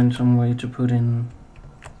should find some way to put in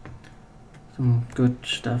some good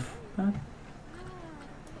stuff, but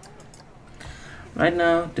right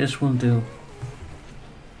now this will do.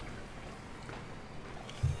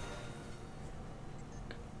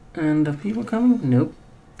 And are people coming? Nope.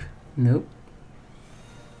 Nope.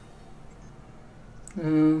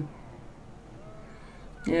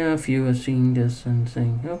 Yeah, a few are seeing this and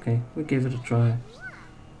saying, okay, we'll give it a try.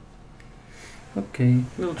 Okay,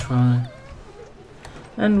 we'll try.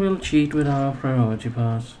 And we'll cheat with our priority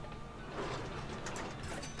pass.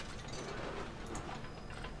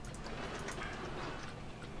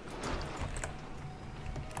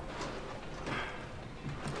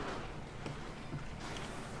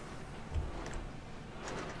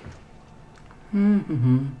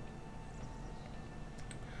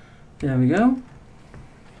 There we go.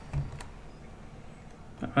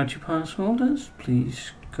 Priority pass holders,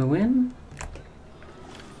 please go in.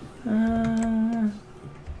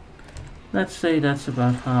 Let's say that's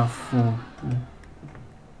about half full.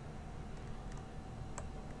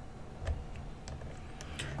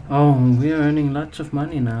 Oh, we're earning lots of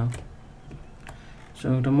money now.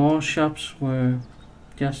 So the more shops were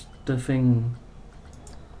just the thing,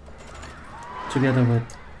 together with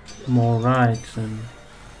more rides and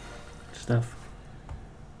stuff.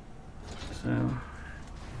 So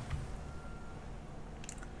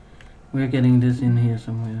we're getting this in here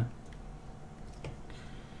somewhere.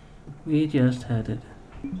 We just had it.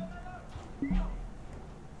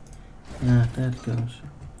 Yeah, that goes.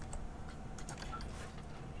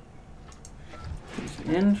 Please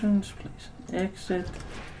entrance, please exit.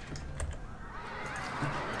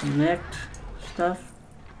 Connect stuff.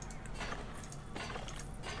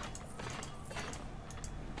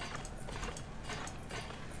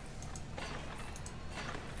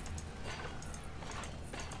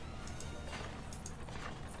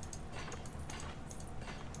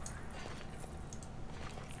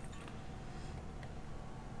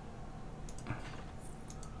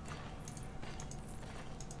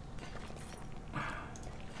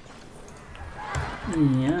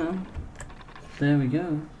 Yeah, there we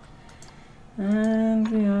go. And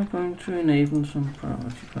we are going to enable some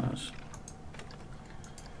priority pass.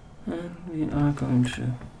 And we are going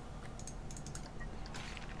to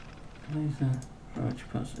place a priority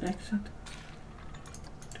pass exit.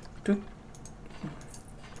 Tuk, tuk.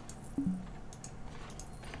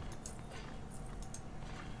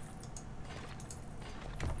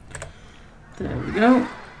 There we go.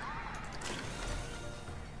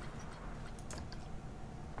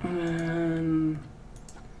 And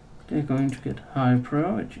they're going to get high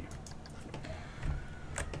priority.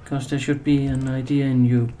 Because there should be an idea in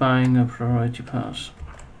you buying a priority pass.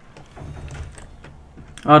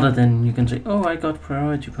 Other than you can say, oh, I got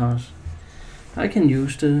priority pass. I can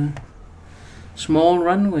use the small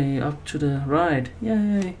runway up to the ride.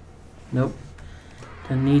 Yay. Nope.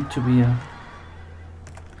 There need to be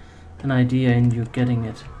an idea in you getting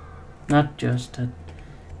it. Not just that,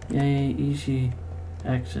 yay, easy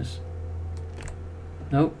access.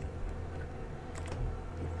 Nope.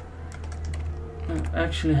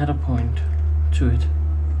 Actually had a point to it.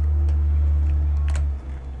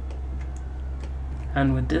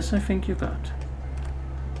 And with this I think you got.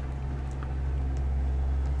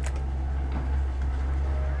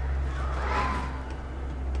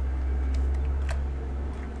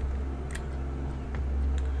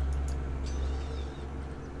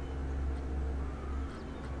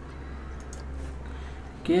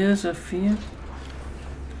 Gears of Fear.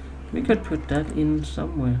 We could put that in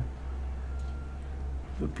somewhere.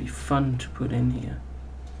 Would be fun to put in here.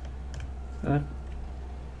 But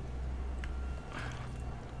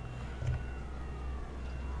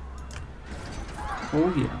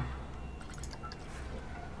oh yeah.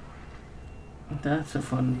 That's a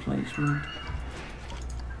fun placement.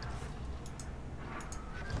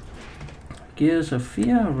 Gears of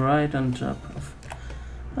Fear right on top of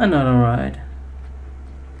another ride.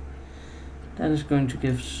 That is going to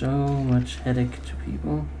give so much headache to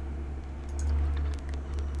people.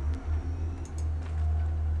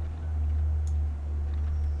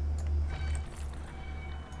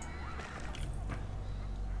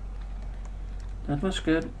 That was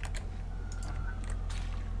good.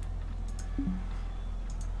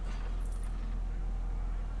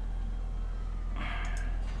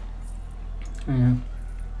 Yeah.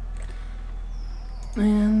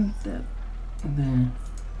 And that there.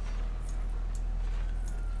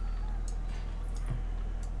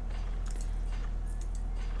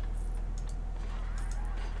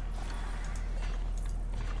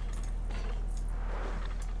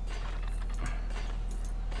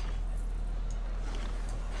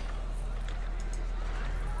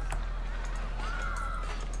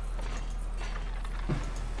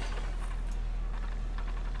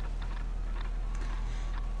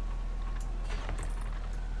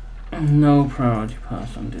 No priority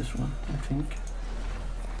pass on this one, I think.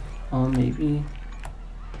 Or maybe...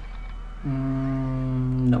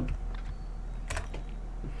 no.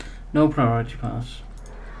 No priority pass.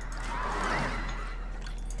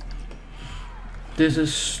 This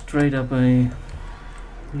is straight up a...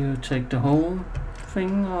 You take the whole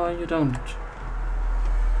thing or you don't.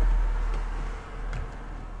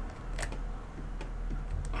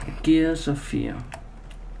 Gears of Fear.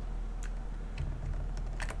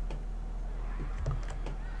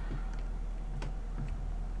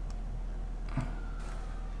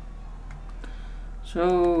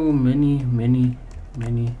 So many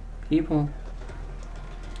people,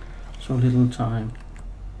 so little time.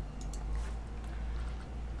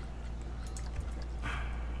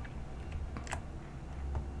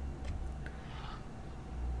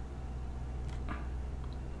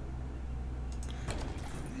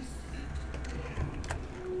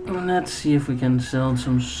 Let's see if we can sell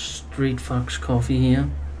some Street Fox coffee here.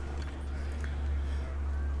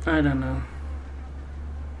 I don't know.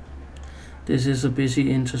 This is a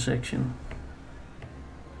busy intersection.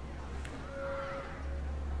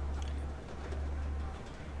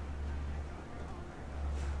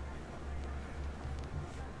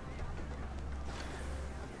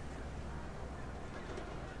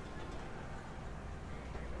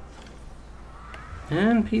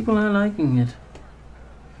 And people are liking it.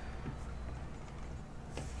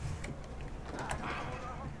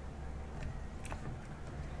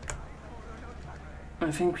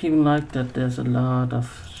 I think people like that there's a lot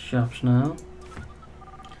of shops now.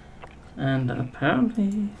 And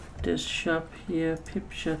apparently this shop here,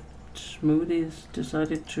 Pipshot Smoothies,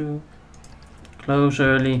 decided to close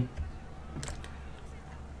early.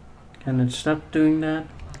 Can it stop doing that?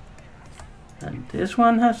 And this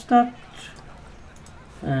one has stopped.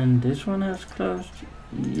 And this one has closed.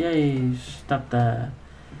 Yay, stop that.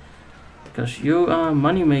 Because you are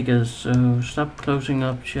money makers, so stop closing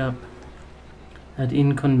up shop at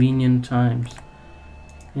inconvenient times.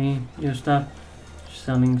 Hey, you stop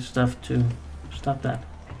selling stuff too. Stop that.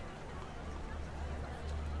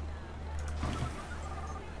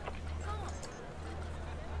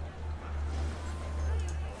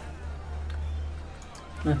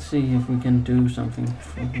 Let's see if we can do something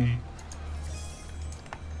for him.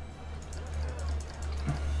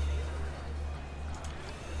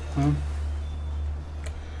 Huh?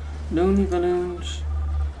 Looney balloons.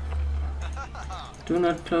 Do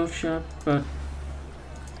not close shop, but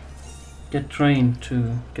get trained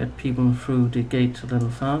to get people through the gates a little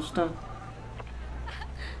faster.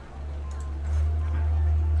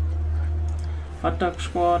 Hot dog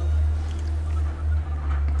squad.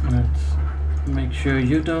 Let's make sure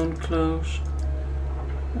you don't close.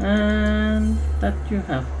 And that you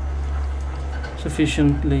have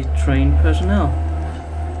sufficiently trained personnel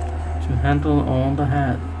to handle all the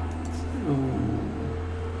hats. Ooh.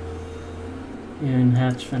 Here in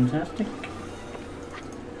hats, fantastic.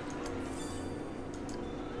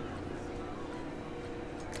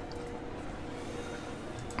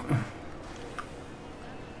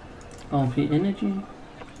 LP energy.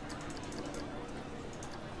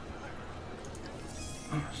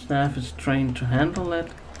 Staff is trained to handle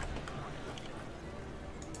it.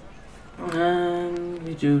 And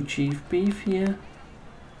we do chief beef here.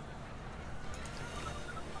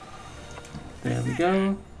 There we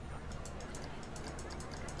go.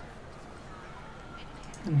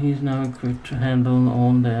 And he's now equipped to handle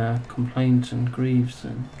all their complaints and griefs,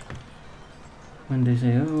 and when they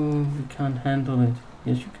say, oh, we can't handle it,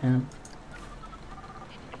 yes you can.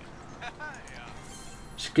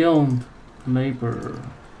 Skilled labor.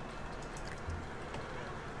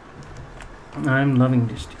 I'm loving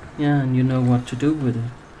this. Yeah, and you know what to do with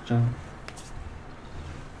it, so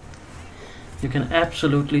you can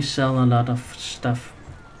absolutely sell a lot of stuff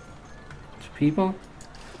to people.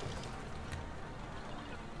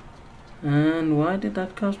 And why did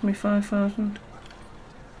that cost me 5,000?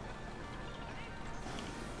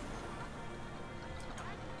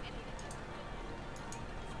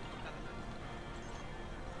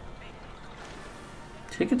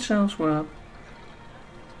 Ticket sales were up.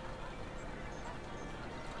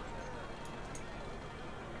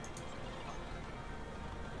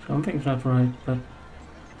 Something's not right, but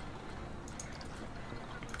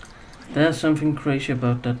there's something crazy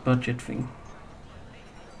about that budget thing.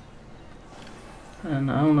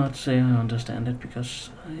 And I'll not say I understand it,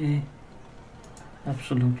 because I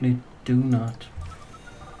absolutely do not.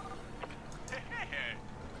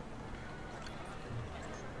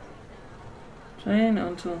 Train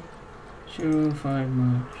until 05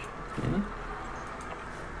 March. Okay.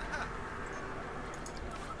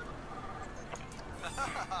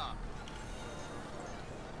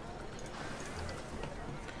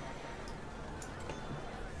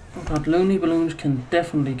 But Looney balloons can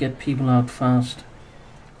definitely get people out fast.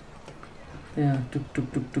 Yeah, tuk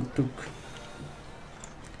tuk tuk tuk tuk.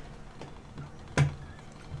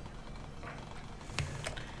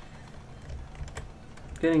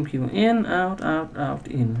 Getting people in, out, out, out,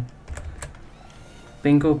 in.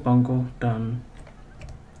 Bingo, bongo, done.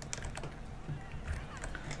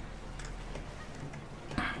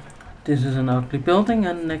 This is an ugly building,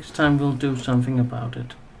 and next time we'll do something about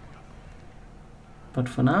it. But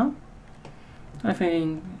for now, I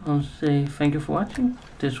think I'll say thank you for watching.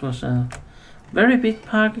 This was a very big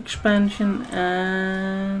park expansion,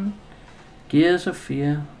 and Gears of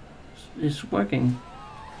Fear is working.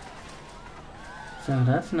 So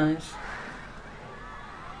that's nice.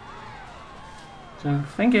 So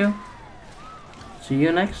thank you. See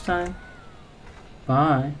you next time.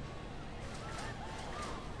 Bye.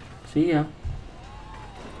 See ya.